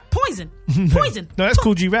your part? Poison. Poison. No, that's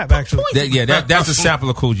Cool G Rap actually. That's a sample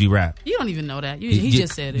of Cool G Rap. You don't even know that. He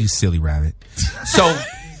just said it. You silly rabbit. So.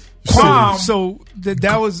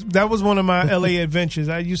 That was one of my LA adventures.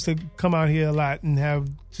 I used to come out here a lot and have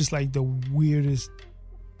just like the weirdest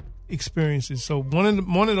experiences. So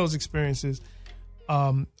one of those experiences,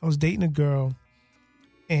 I was dating a girl,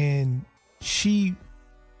 and she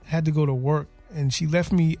had to go to work, and she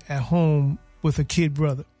left me at home with a kid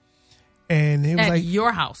brother. And it was at like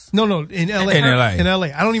your house. No, in LA. In LA.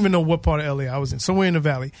 I don't even know what part of LA I was in. Somewhere in the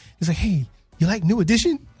valley. He's like, hey, you like New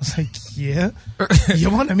Edition? I was like, yeah. You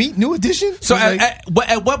want to meet New Edition? So at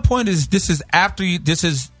what point is after you? This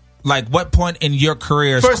is like what point in your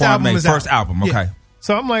career is first album? Okay. Yeah.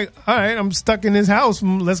 So I'm like, all right, I'm stuck in this house.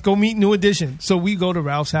 Let's go meet New Edition. So we go to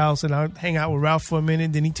Ralph's house, and I hang out with Ralph for a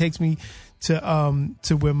minute. Then he takes me to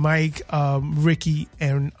where Mike, Ricky,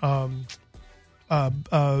 and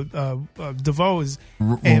DeVoe is,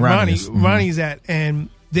 and Ronnie's at, and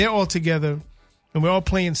they're all together, and we're all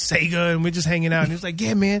playing Sega, and we're just hanging out. And it's like,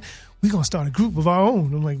 yeah, man, we're gonna start a group of our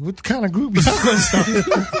own. I'm like, what kind of group y'all gonna start?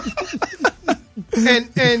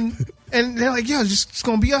 and they're like, yo, it's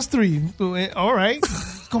gonna be us three. All right,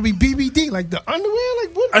 it's gonna be BBD, like the underwear,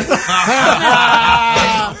 like what?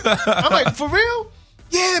 I'm like, for real?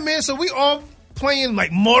 Yeah, man. So we all playing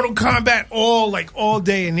like Mortal Kombat all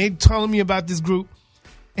day, and they telling me about this group,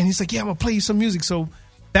 and he's like, yeah, I'm gonna play you some music. So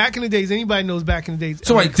back in the days, anybody knows back in the days.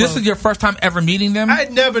 So wait, this is your first time ever meeting them? I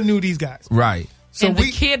never knew these guys. Right. So and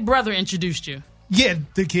the kid brother introduced you. Yeah,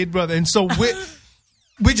 the kid brother, and so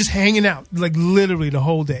we're just hanging out like literally the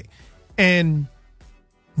whole day, and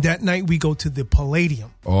that night we go to the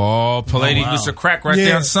Palladium. Oh, Palladium! Used to crack right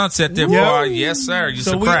there on Sunset, there, boy. Yes, sir. Used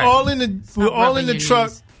to crack. We're all in the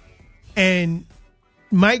truck, and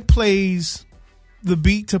Mike plays the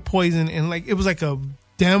beat to Poison, and like it was like a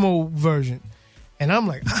demo version, and I'm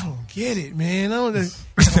like, I don't get it, man. I'm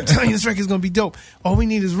telling you, this record's gonna be dope. All we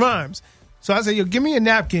need is rhymes. So I said, yo, give me a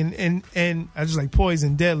napkin, and I just like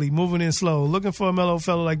Poison, deadly, moving in slow, looking for a mellow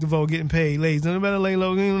fellow like DeVoe, getting paid, ladies, nothing better lay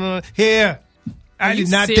low. Here, I did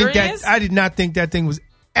not think that thing was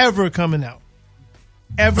ever coming out,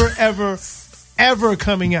 ever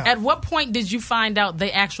coming out. At what point did you find out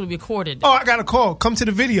they actually recorded? Oh, I got a call. Come to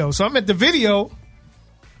the video. So I'm at the video.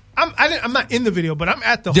 I'm not in the video, but I'm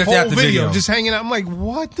at the whole video, just hanging out. I'm like,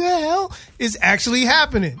 what the hell is actually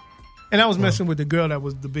happening? And I was messing with the girl that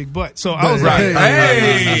was the big butt. So I was like,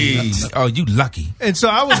 hey. Oh, you lucky. And so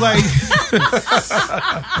I was like,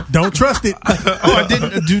 don't trust it. Oh, I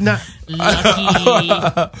didn't. Do not.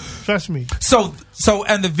 Lucky. Trust me. So,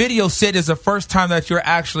 and the video said is the first time that you're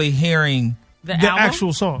actually hearing the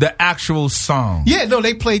actual song. The actual song. Yeah, no,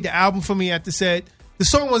 they played the album for me at the set. The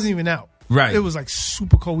song wasn't even out. Right. It was like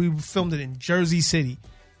super cold. We filmed it in Jersey City,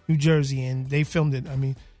 New Jersey, and they filmed it.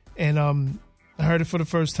 I heard it for the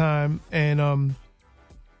first time, and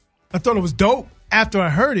I thought it was dope after I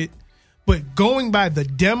heard it. But going by the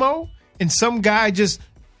demo, and some guy just,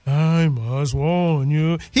 I must warn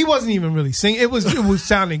you. He wasn't even really singing. It was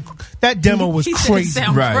sounding, that demo was crazy.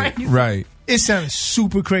 Right. It sounded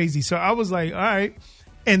super crazy. So I was like, all right.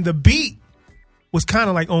 And the beat was kind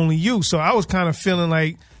of like Only You. So I was kind of feeling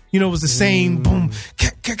like, it was the same boom, boom,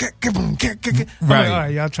 right. Like, all right,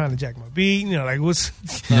 y'all trying to jack my beat, like what's?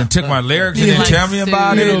 You took my lyrics and didn't tell me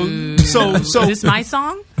about it. So is this my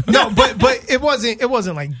song? No, but it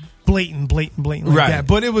wasn't like blatant like that.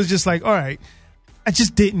 But it was just like, all right, I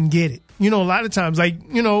just didn't get it. A lot of times, like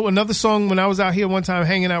another song when I was out here one time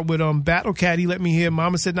hanging out with Battle Cat, he let me hear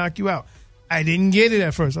 "Mama Said Knock You Out." I didn't get it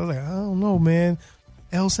at first. I was like, I don't know, man.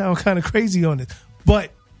 L sound kind of crazy on it,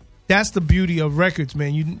 but. That's the beauty of records,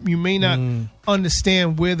 man. You may not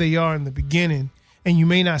understand where they are in the beginning, and you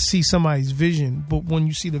may not see somebody's vision, but when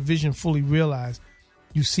you see the vision fully realized,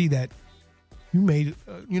 you see that you made,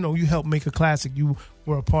 you helped make a classic. You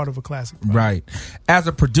were a part of a classic. Right. As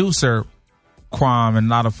a producer, Kwame, and a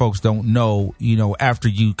lot of folks don't know, after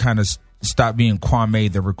you kind of stopped being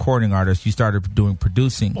Kwame, the recording artist, you started doing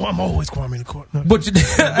producing. Oh, I'm always Kwame the court. No, but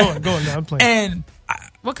go on now, I'm playing. And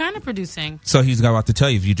what kind of producing? So he's about to tell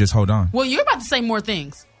you if you just hold on. Well, you're about to say more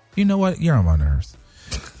things. You know what? You're on my nerves.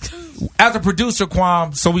 As a producer,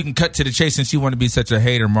 Kwame, so we can cut to the chase since you want to be such a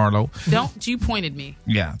hater, Marlo. Don't you point at me.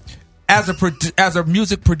 Yeah. As a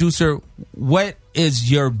music producer, what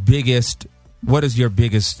is your biggest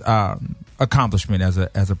accomplishment as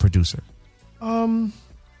a producer?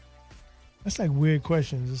 That's like weird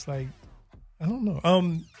questions. It's like, I don't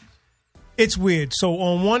know. It's weird. So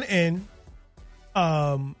on one end,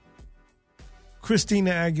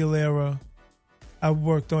 Christina Aguilera, I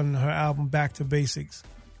worked on her album Back to Basics,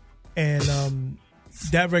 and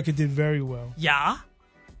that record did very well. Yeah.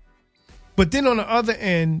 But then on the other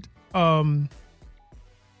end,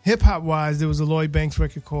 hip hop wise, there was a Lloyd Banks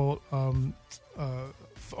record called On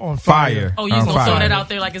Fire. Oh, you just gonna throw that out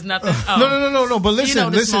there like it's nothing? Oh. No. But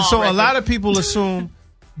listen. So record. A lot of people assume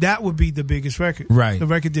that would be the biggest record. Right. The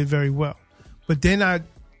record did very well. But then I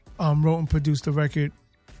wrote and produced a record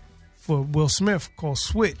for Will Smith called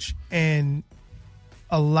Switch, and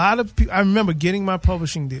a lot of people. I remember getting my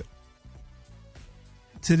publishing deal.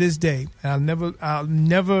 To this day, and I'll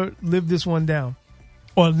never live this one down,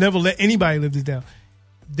 or never let anybody live this down.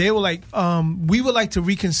 They were like, we would like to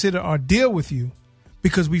reconsider our deal with you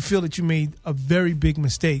because we feel that you made a very big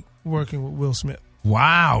mistake working with Will Smith.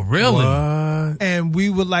 Wow, really? What? And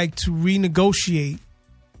we would like to renegotiate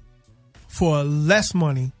for less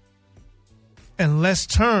money and less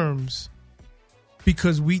terms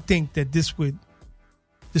because we think that this would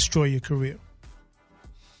destroy your career.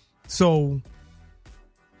 So,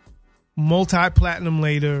 multi-platinum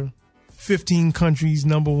later, 15 countries,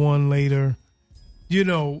 #1 later.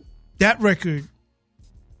 That record,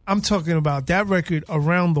 I'm talking about that record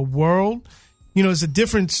around the world. It's a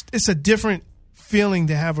different feeling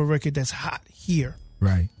to have a record that's hot here.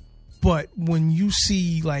 Right. But when you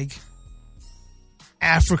see like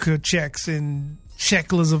Africa checks and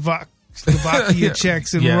Czechoslovakia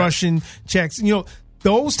checks and Russian checks,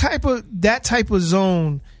 that type of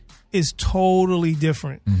zone is totally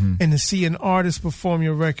different. Mm-hmm. And to see an artist perform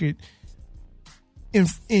your record in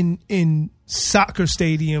soccer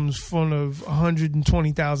stadiums full of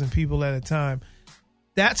 120,000 people at a time,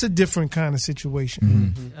 that's a different kind of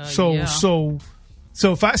situation. Mm-hmm.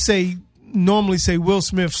 So if I normally say Will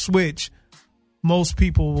Smith Switch, most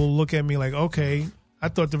people will look at me like, okay, I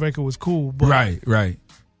thought the record was cool, but right.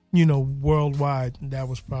 Worldwide, that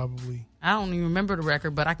was probably. I don't even remember the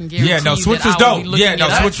record, but I can guarantee Switch was dope.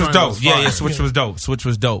 Switch was dope. Switch was dope. Switch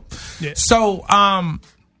was dope. Yeah. So,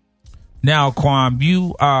 now, Kwame,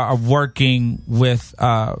 you are working with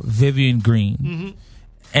Vivian Green,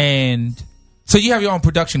 mm-hmm. and so you have your own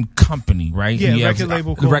production company, right? Yeah, you record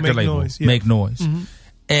label called Make Noise. Yeah. Make Noise. Mm-hmm.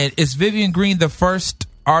 And is Vivian Green the first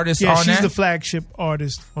artist on that? Yeah, she's the flagship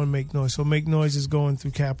artist on Make Noise. So Make Noise is going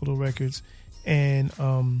through Capitol Records, and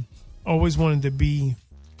always wanted to be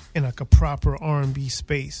in like a proper R&B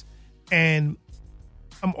space. And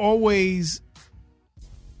I'm always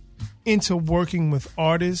into working with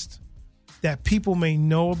artists that people may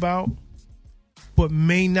know about, but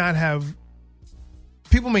may not have.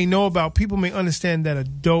 People may know about, people may understand that are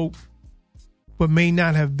dope, but may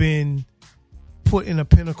not have been put in a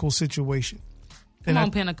pinnacle situation. Come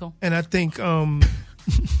on, pinnacle. And I think, I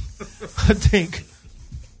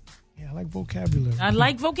like vocabulary. I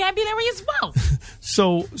like vocabulary as well.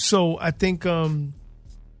 So I think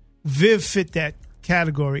Viv fit that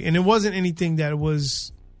category, and it wasn't anything that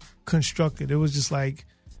was constructed. It was just like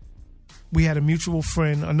we had a mutual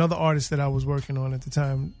friend, another artist that I was working on at the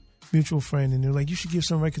time, mutual friend, and they're like, "You should give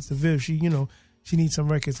some records to Viv. She needs some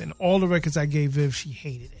records." And all the records I gave Viv, she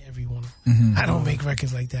hated every one of them. Mm-hmm. I don't make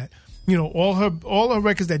records like that. All her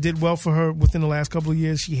records that did well for her within the last couple of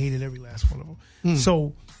years, she hated every last one of them. Mm.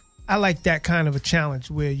 So I like that kind of a challenge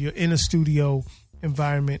where you're in a studio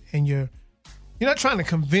environment and you're not trying to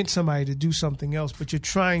convince somebody to do something else, but you're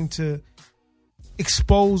trying to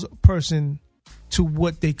expose a person to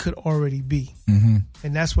what they could already be. Mm-hmm.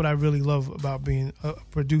 And that's what I really love about being a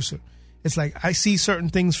producer. It's like I see certain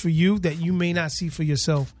things for you that you may not see for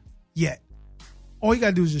yourself yet. All you got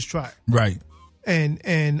to do is just try it. Right.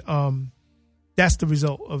 And that's the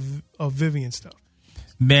result of Vivian stuff.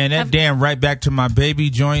 Man, that damn Right Back to My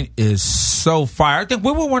Baby joint is so fire. I think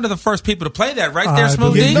we were one of the first people to play that, right there,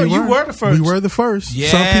 Smooth D? No, you were the first. We were the first. Yeah.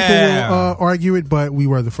 Some people will argue it, but we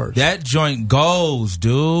were the first. That joint goes,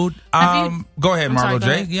 dude. Go ahead, Marlo J.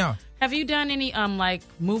 Sorry, Yeah. Have you done any like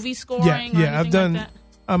movie scoring? Yeah, or anything I've done.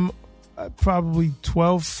 Like that? Probably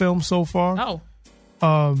 12 films so far.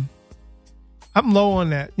 Oh. I'm low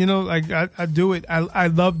on that. You know, like I do it. I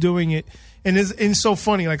love doing it. And it's so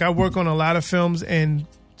funny. Like I work on a lot of films and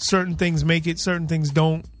certain things make it, certain things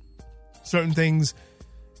don't. Certain things,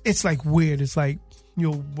 it's like weird. It's like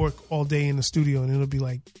you'll work all day in the studio and it'll be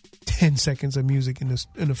like 10 seconds of music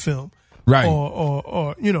in a film. Right.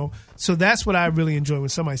 Or you know, so that's what I really enjoy when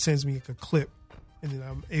somebody sends me like a clip and then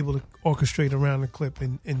I'm able to orchestrate around the clip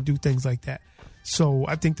and do things like that. So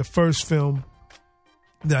I think the first film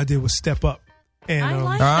that I did was Step Up. And I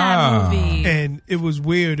like that movie. And it was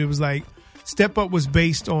weird. It was like Step Up was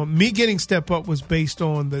based on me getting Step Up was based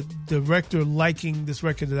on the director liking this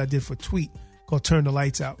record that I did for Tweet called Turn the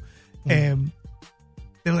Lights Out. And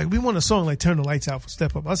they were like, we want a song like Turn the Lights Out for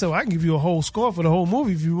Step Up. I said, well, I can give you a whole score for the whole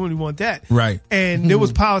movie if you really want that. Right. And there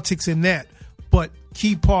was politics in that. But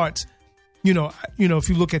key parts, you know, if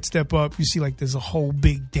you look at Step Up, you see like there's a whole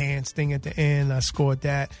big dance thing at the end. I scored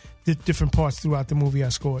that. The different parts throughout the movie I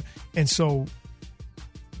scored. And so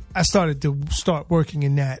I started to working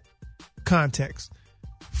in that context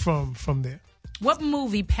from there. What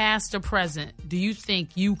movie, past or present, do you think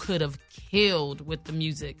you could have killed with the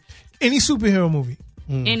music? Any superhero movie.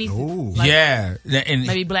 Anything? Yeah. And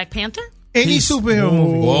Maybe Black Panther? Any superhero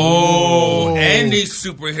movie. Oh, any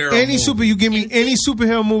superhero movie. You give me any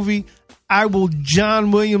superhero movie, I will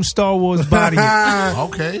John Williams Star Wars body it.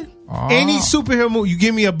 Okay. Any superhero movie, you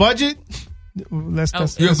give me a budget. You're going to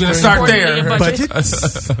start there.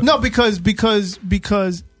 Budget? No,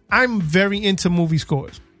 because I'm very into movie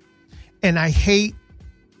scores. And I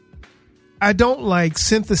don't like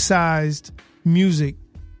synthesized music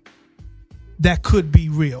that could be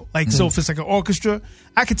real. Like, so if it's like an orchestra,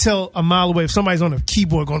 I could tell a mile away if somebody's on a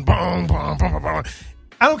keyboard going boom, boom, boom, boom, boom.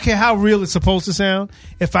 I don't care how real it's supposed to sound.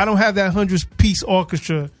 If I don't have that 100-piece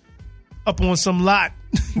orchestra up on some lot,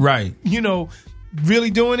 right? You know,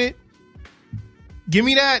 really doing it, give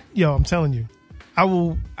me that. Yo, I'm telling you, I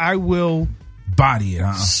will body it,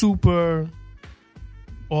 huh? Super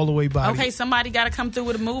all the way body. Okay, somebody got to come through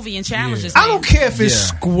with a movie and challenge this. I don't care if it's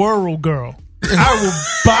Squirrel Girl. I will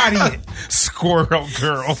body it. Squirrel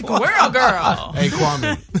Girl. Squirrel Girl. Hey,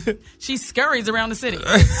 Kwame. She scurries around the city.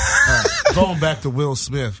 Going back to Will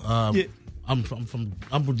Smith. I'm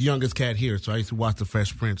the youngest cat here, so I used to watch The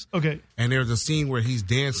Fresh Prince. Okay. And there's a scene where he's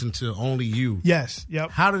dancing to Only You. Yes.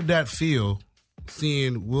 Yep. How did that feel,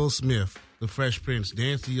 seeing Will Smith, The Fresh Prince,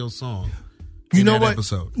 dance to your song? You know what?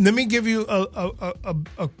 Episode? Let me give you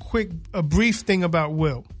a brief thing about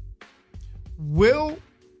Will. Will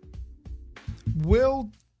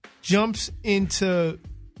jumps into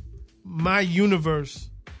my universe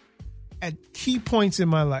at key points in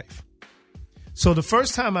my life. So the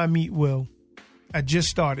first time I meet Will, I just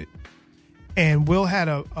started, and Will had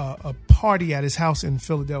a party at his house in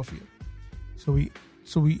Philadelphia. So he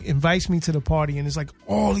invites me to the party, and it's like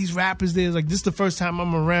all these rappers there. It's like this is the first time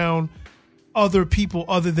I'm around other people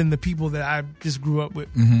other than the people that I just grew up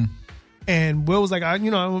with. Mm-hmm. And Will was like, I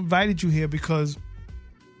invited you here because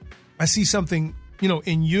I see something,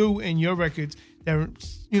 in you and your records that,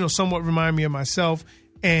 somewhat remind me of myself.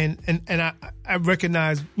 And I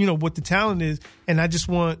recognize, what the talent is. And I just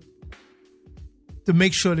want to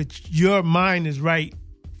make sure that your mind is right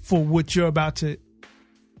for what you're about to,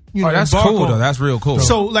 that's cool, though. That's real cool.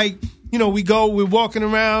 So, like, we're walking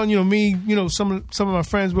around, me, some of my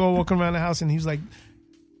friends, we're all walking around the house, and he was like,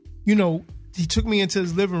 he took me into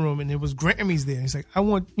his living room, and there was Grammys there. He's like, I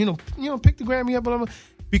want, pick the Grammy up, blah, blah, blah.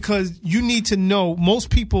 Because you need to know, most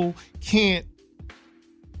people can't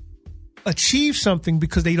achieve something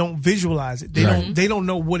because they don't visualize it. They don't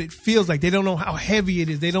know what it feels like. They don't know how heavy it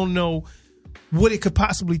is. They don't know what it could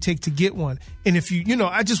possibly take to get one. And if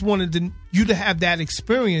I just wanted you to have that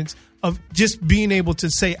experience of just being able to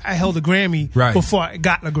say, I held a Grammy before I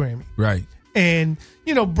got a Grammy. Right. And,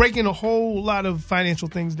 breaking a whole lot of financial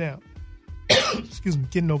things down. Excuse me,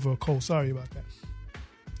 getting over a cold. Sorry about that.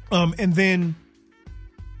 And then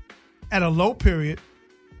at a low period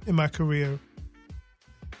in my career,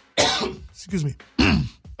 excuse me,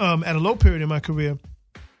 at a low period in my career,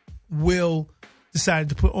 Will decided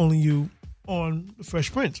to put Only You on The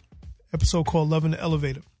Fresh Prince, episode called Love in the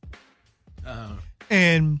Elevator.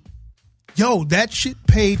 And, that shit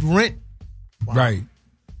paid rent. Wow. Right.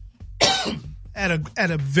 at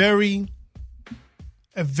a very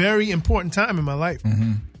important time in my life.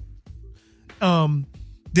 Mm-hmm.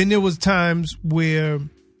 then there was times where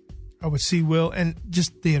I would see Will and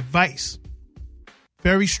just the advice,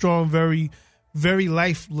 very strong, very, very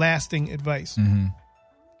life-lasting advice. Mm-hmm.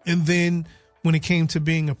 And then when it came to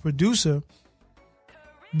being a producer,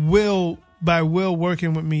 Will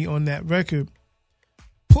working with me on that record,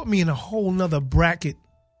 put me in a whole nother bracket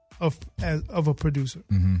of a producer.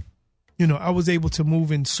 Mm-hmm. You know, I was able to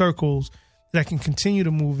move in circles that I can continue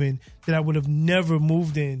to move in that I would have never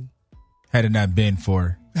moved in had it not been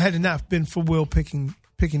for Will picking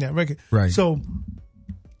that record. Right. So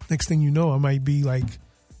next thing you know, I might be like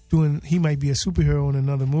he might be a superhero in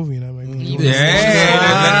another movie, and I might be doing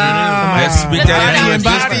let's speak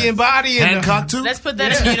that body Hancock too. Let's put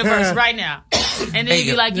that in the universe right now. And then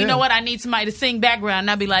you'd be like, you know what? I need somebody to sing background.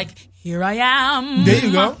 And I'd be like, here I am. There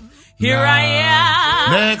you go. Here I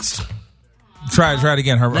am. Next. Try it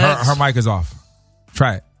again. Her mic is off.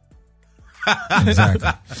 Try it. Exactly.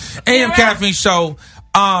 AM Caffeine Show.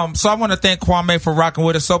 So I want to thank Kwame for rocking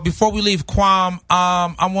with us. So before we leave, Kwame,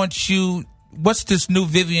 I want you. What's this new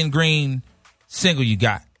Vivian Green single you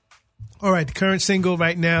got? All right, the current single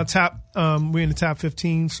right now, we're in the top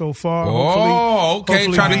 15 so far. Oh,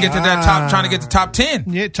 okay. Trying to get to that top. Trying to get to top 10.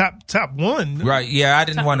 Yeah, top 1. Right. Yeah, I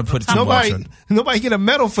didn't want to put it too much. Nobody get a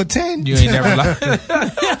medal for 10. You ain't never lied.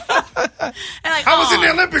 I was in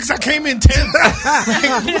the Olympics. I came in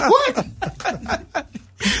 10th. What?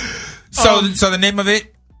 So the name of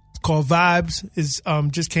it? Called Vibes. Is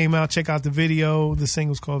just came out. Check out the video. The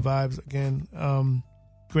single's called Vibes. Again,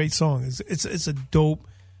 great song. It's a dope,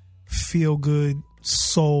 feel good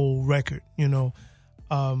soul record. You know,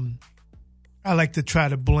 I like to try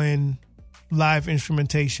to blend live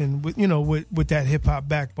instrumentation with that hip hop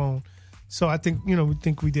backbone. So I think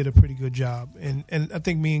we did a pretty good job, and I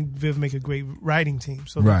think me and Viv make a great writing team.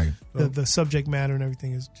 So right. the subject matter and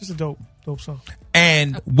everything is just a dope song.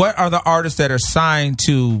 And what are the artists that are signed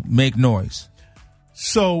to Make Noise?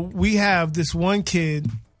 So we have this one kid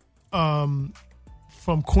from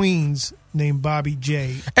Queens named Bobby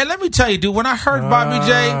J. And let me tell you, dude, when I heard Bobby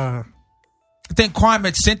J, I think Kwame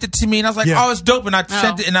had sent it to me, and I was like, oh, it's dope. And I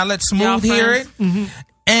sent it, and I let Smooth hear it. Mm-hmm.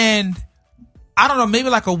 And I don't know, maybe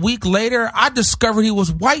like a week later, I discovered he was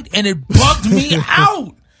white, and it bugged me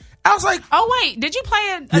out. I was like, oh, wait, did you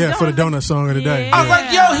play a donut? For the donut song of the day. I was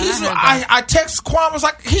like, yo, I text Kwame, I was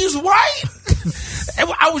like, he's white.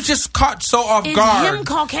 I was just caught so off guard. Is him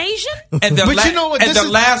Caucasian? And but you know what? And the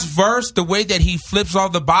last verse, the way that he flips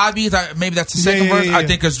off the bobbies, maybe that's the second verse, I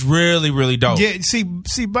think is really, really dope. Yeah, see,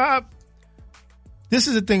 Bob, this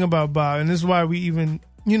is the thing about Bob, and this is why we even,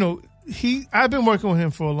 I've been working with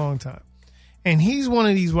him for a long time. And he's one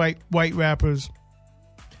of these white rappers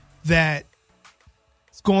that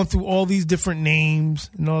is going through all these different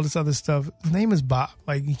names and all this other stuff. His name is Bob.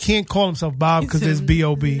 Like, he can't call himself Bob because there's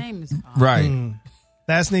B.O.B. His name is Bob. Right.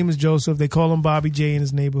 Last name is Joseph. They call him Bobby J in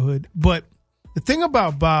his neighborhood. But the thing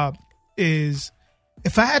about Bob is,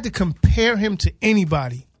 if I had to compare him to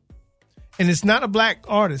anybody, and it's not a black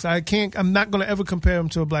artist, I'm not going to ever compare him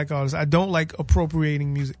to a black artist. I don't like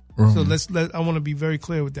appropriating music. Mm-hmm. So I want to be very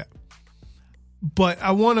clear with that. But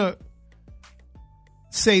I want to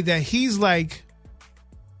say that he's like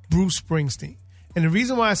Bruce Springsteen. And the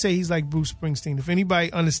reason why I say he's like Bruce Springsteen, if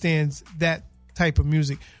anybody understands that type of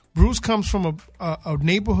music, Bruce comes from a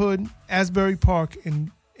neighborhood, Asbury Park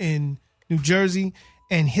in New Jersey,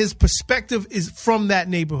 and his perspective is from that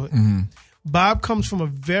neighborhood. Mm-hmm. Bob comes from a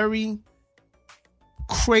very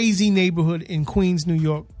crazy neighborhood in Queens, New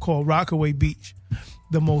York called Rockaway Beach.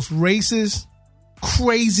 The most racist,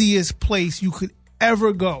 craziest place you could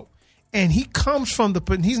ever go. And he comes from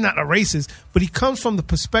he's not a racist, but he comes from the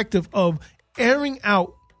perspective of airing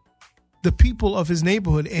out the people of his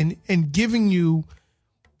neighborhood and giving you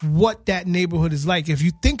what that neighborhood is like. If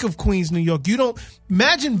you think of Queens, New York, you don't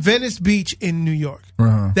imagine Venice Beach in New York.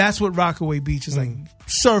 Uh-huh. That's what Rockaway Beach is like.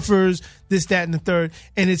 Surfers, this, that, and the third.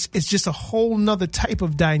 And it's just a whole nother type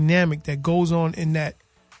of dynamic that goes on in that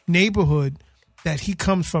neighborhood that he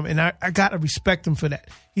comes from. And I got to respect him for that.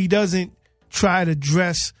 He doesn't try to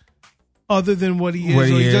dress other than what he is,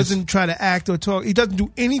 he doesn't try to act or talk. He doesn't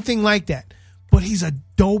do anything like that. But he's a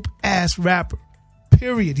dope ass rapper.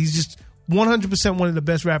 Period. He's just 100% one of the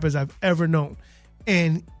best rappers I've ever known.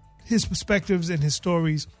 And his perspectives and his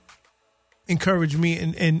stories encourage me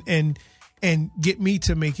and get me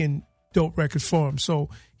to making dope records for him. So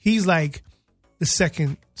he's like the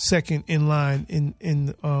second in line in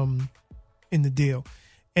the deal.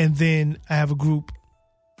 And then I have a group.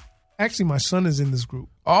 Actually, my son is in this group.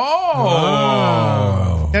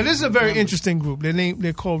 Oh. Now, this is a very interesting group.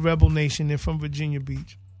 They're called Rebel Nation. They're from Virginia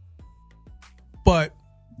Beach. But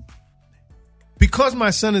because because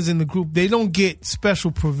my son is in the group, they don't get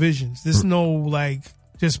special provisions. There's no like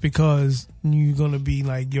just because you're gonna be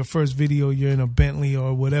like your first video, you're in a Bentley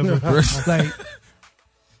or whatever. Like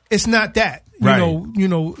it's not that. You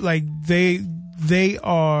know, like they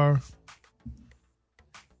are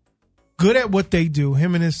good at what they do.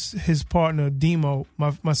 Him and his partner Demo.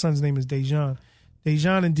 My son's name is Dejan.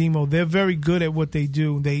 Dejan and Demo, they're very good at what they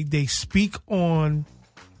do. They speak on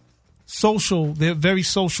social. They're very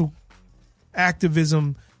social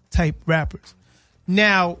activism type rappers.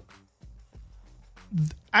 Now,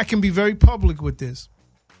 I can be very public with this.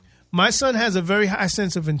 My son has a very high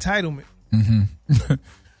sense of entitlement. Mm-hmm.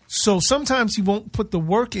 So sometimes he won't put the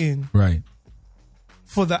work in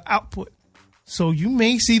for the output. So you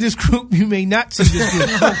may see this group, you may not see this group.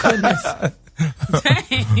 Oh, goodness.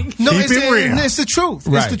 Dang. No, it's the truth.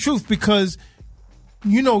 Right. It's the truth because,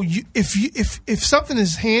 you know, if something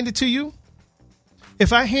is handed to you,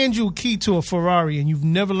 if I hand you a key to a Ferrari and you've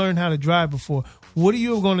never learned how to drive before, what are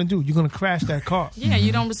you going to do? You're going to crash that car. Yeah,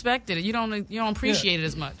 you don't respect it. You don't appreciate it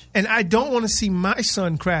as much. And I don't want to see my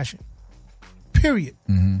son crashing. Period.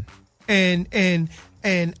 And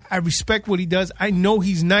I respect what he does. I know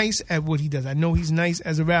he's nice at what he does. I know he's nice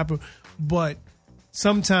as a rapper, but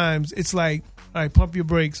sometimes it's like, all right, pump your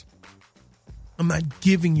brakes. I'm not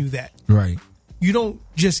giving you that. Right. You don't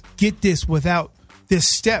just get this without there's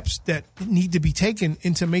steps that need to be taken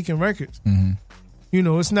into making records. You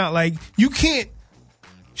know, it's not like you can't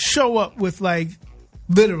show up with like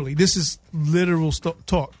literally, this is literal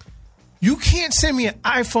talk. You can't send me an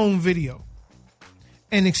iPhone video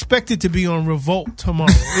and expect it to be on Revolt tomorrow.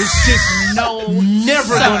 It's just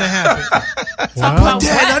never going to happen. But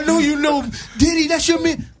Dad, I know you know Diddy, that's your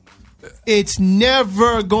man. It's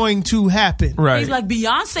never going to happen. Right. He's like,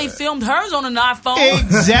 Beyonce filmed hers on an iPhone.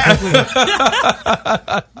 Exactly.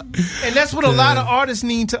 And that's what a lot of artists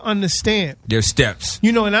need to understand. Their steps.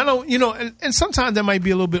 You know, and I don't, you know, and sometimes that might be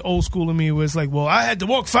a little bit old school to me where it's like, well, I had to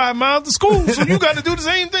walk 5 miles to school, so you got to do the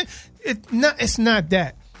same thing. It's not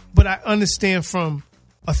that. But I understand from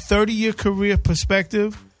a 30-year career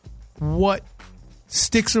perspective what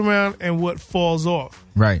sticks around and what falls off.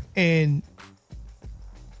 Right. And,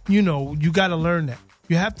 you know, you got to learn that.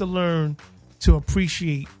 You have to learn to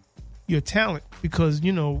appreciate your talent because,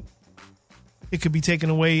 you know, it could be taken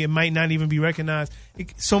away. It might not even be recognized.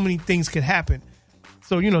 So many things could happen.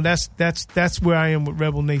 So, you know, that's where I am with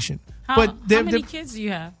Rebel Nation. How many kids do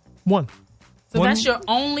you have? One. So that's your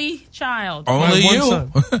only child. Only you.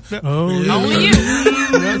 Son. Only you.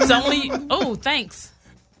 It's only. Oh, thanks.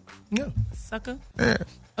 Yeah. Sucker. Yeah.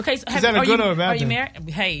 Okay. So is that a good or a bad Are you thing? married?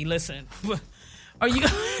 Hey, listen. Are you?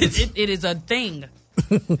 It is a thing.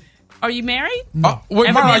 Are you married? Oh, wait,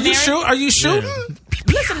 Ever Mara, been married? are you shooting?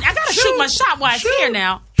 Listen, I gotta shoot my shot while it's here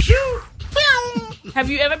now. Have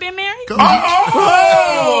you ever been married?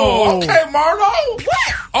 Oh, okay, Marlo.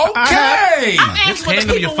 Okay. I'm asking what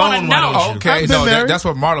the people want to know. Okay, no, that's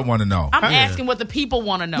what Marlo want to know. I'm asking what the people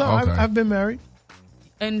want to know. No, Okay. I've been married.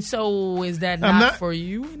 And so, is that not for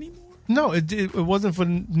you anymore? No, it wasn't for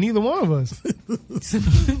neither one of us.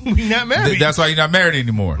 We're not married. That's why you're not married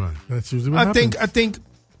anymore. Right. That's usually what I happens. think.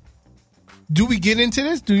 Do we get into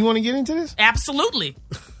this? Do you want to get into this? Absolutely.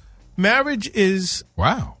 Marriage is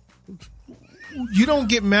Wow. You don't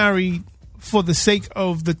get married for the sake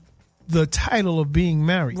of the title of being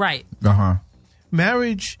married. Right. Uh-huh.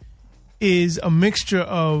 Marriage is a mixture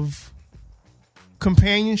of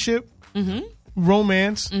companionship,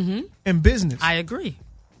 romance, and business. I agree.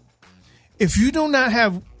 If you do not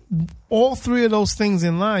have all three of those things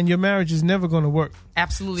in line, your marriage is never going to work.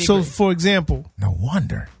 Absolutely So, agree. for example, No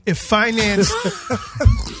wonder. if finance,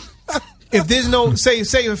 if there's no, say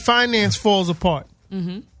if finance falls apart,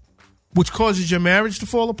 which causes your marriage to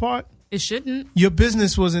fall apart, It shouldn't. your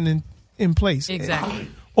business wasn't in place. Exactly.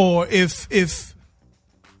 Or if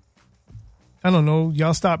I don't know,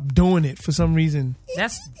 y'all stop doing it for some reason.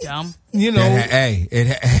 That's dumb. You know, it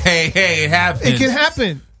happens. it can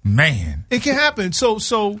happen. Man. It can happen. So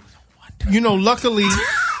you know,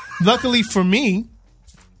 luckily for me,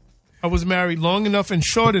 I was married long enough and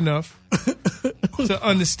short enough to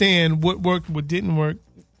understand what worked, what didn't work,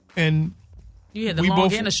 and You had the we long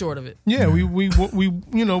both- and the short of it. yeah, we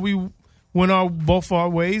you know we went both our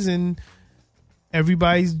ways, and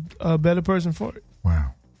everybody's a better person for it.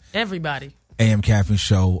 Wow. Everybody. AM Caffeine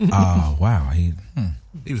Show. Wow.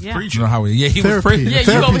 He was Yeah. preaching. You know how he was Therapy. preaching. Yeah, you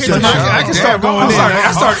Therapy over here session. tonight. I can start going in.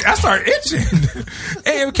 I started itching.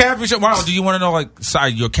 AM Caffeine Show. Marlon, do you want to know, like,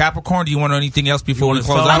 sorry, you're Capricorn? Do you want to know anything else before we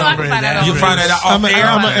close Oh, no, I out? can find out. You find that out I'm off an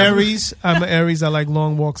air? Aries. I'm an Aries. I like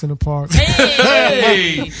long walks in the park.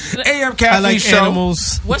 Hey, AM Caffeine I like Show.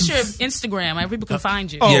 animals. What's your Instagram? Like, people can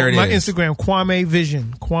find you. Oh, Here it my is. Instagram, Kwame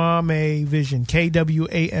Vision. Kwame Vision.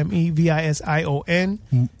 KWAMEVISION.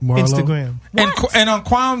 Marlo? Instagram. And on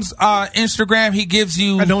Quam's Instagram, he gives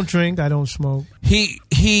you. I don't drink. I don't smoke.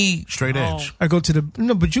 He Straight edge. I go to the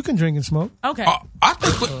no, but you can drink and smoke. Okay. I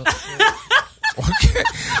think. Okay.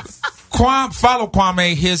 Follow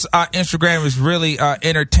Kwame. His Instagram is really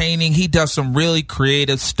entertaining. He does some really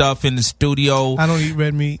creative stuff in the studio. I don't eat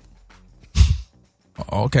red meat.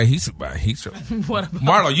 Okay, he's What about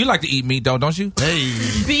Marlo. You like to eat meat, though, don't you? Hey.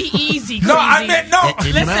 be easy? No, I Crazy. meant no. In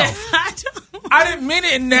your Listen, mouth. I didn't mean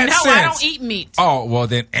it in that no, sense. I don't eat meat. Oh well,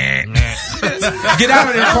 then get out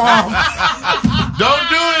of there, Kwame. Don't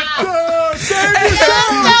do it. So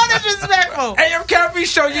disrespectful. AM Caffeine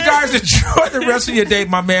Show. You guys enjoy the rest of your day,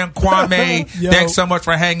 my man Kwame. Yo. Thanks so much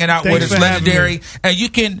for hanging out with Thanks us, for having legendary. me. And you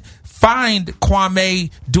can find Kwame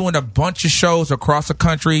doing a bunch of shows across the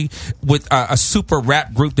country with a super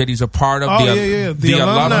rap group that he's a part of. Oh, the yeah. the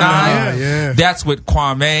Alumni. alumni. Yeah. That's with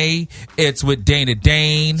Kwame. It's with Dana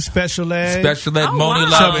Dane, Special ed. Special Ed, Oh, Moni wow.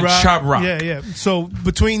 Love, and Chub Rock. Yeah. So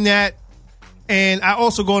between that, and I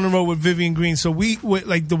also go on the road with Vivian Green. So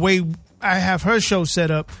like the way I have her show set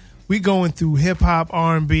up, we going through hip hop,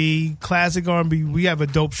 R&B, classic R&B. We have a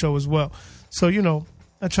dope show as well. So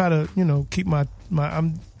I try to keep my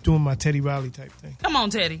I'm doing my Teddy Riley type thing. Come on,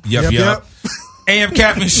 Teddy. Yep. AM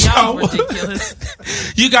Caffeine Y'all Show. ridiculous.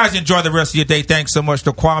 You guys enjoy the rest of your day. Thanks so much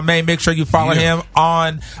to Kwame. Make sure you follow him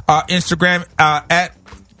on Instagram at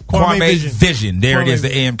Kwame Vision. There it is,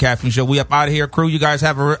 the AM Caffeine Show. We up out of here, crew. You guys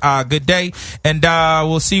have a good day, and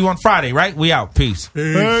we'll see you on Friday, right? We out. Peace.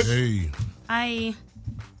 Hey. I.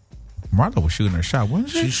 Marlo was shooting her shot, wasn't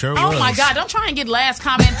she? She sure Oh was. my God! Don't try and get last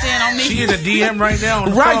comments in on me. She in the DM right now. On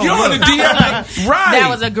the Right, phone. you're on the DM. Right. That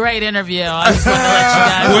was a great interview. I just want to let you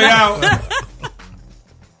guys We out.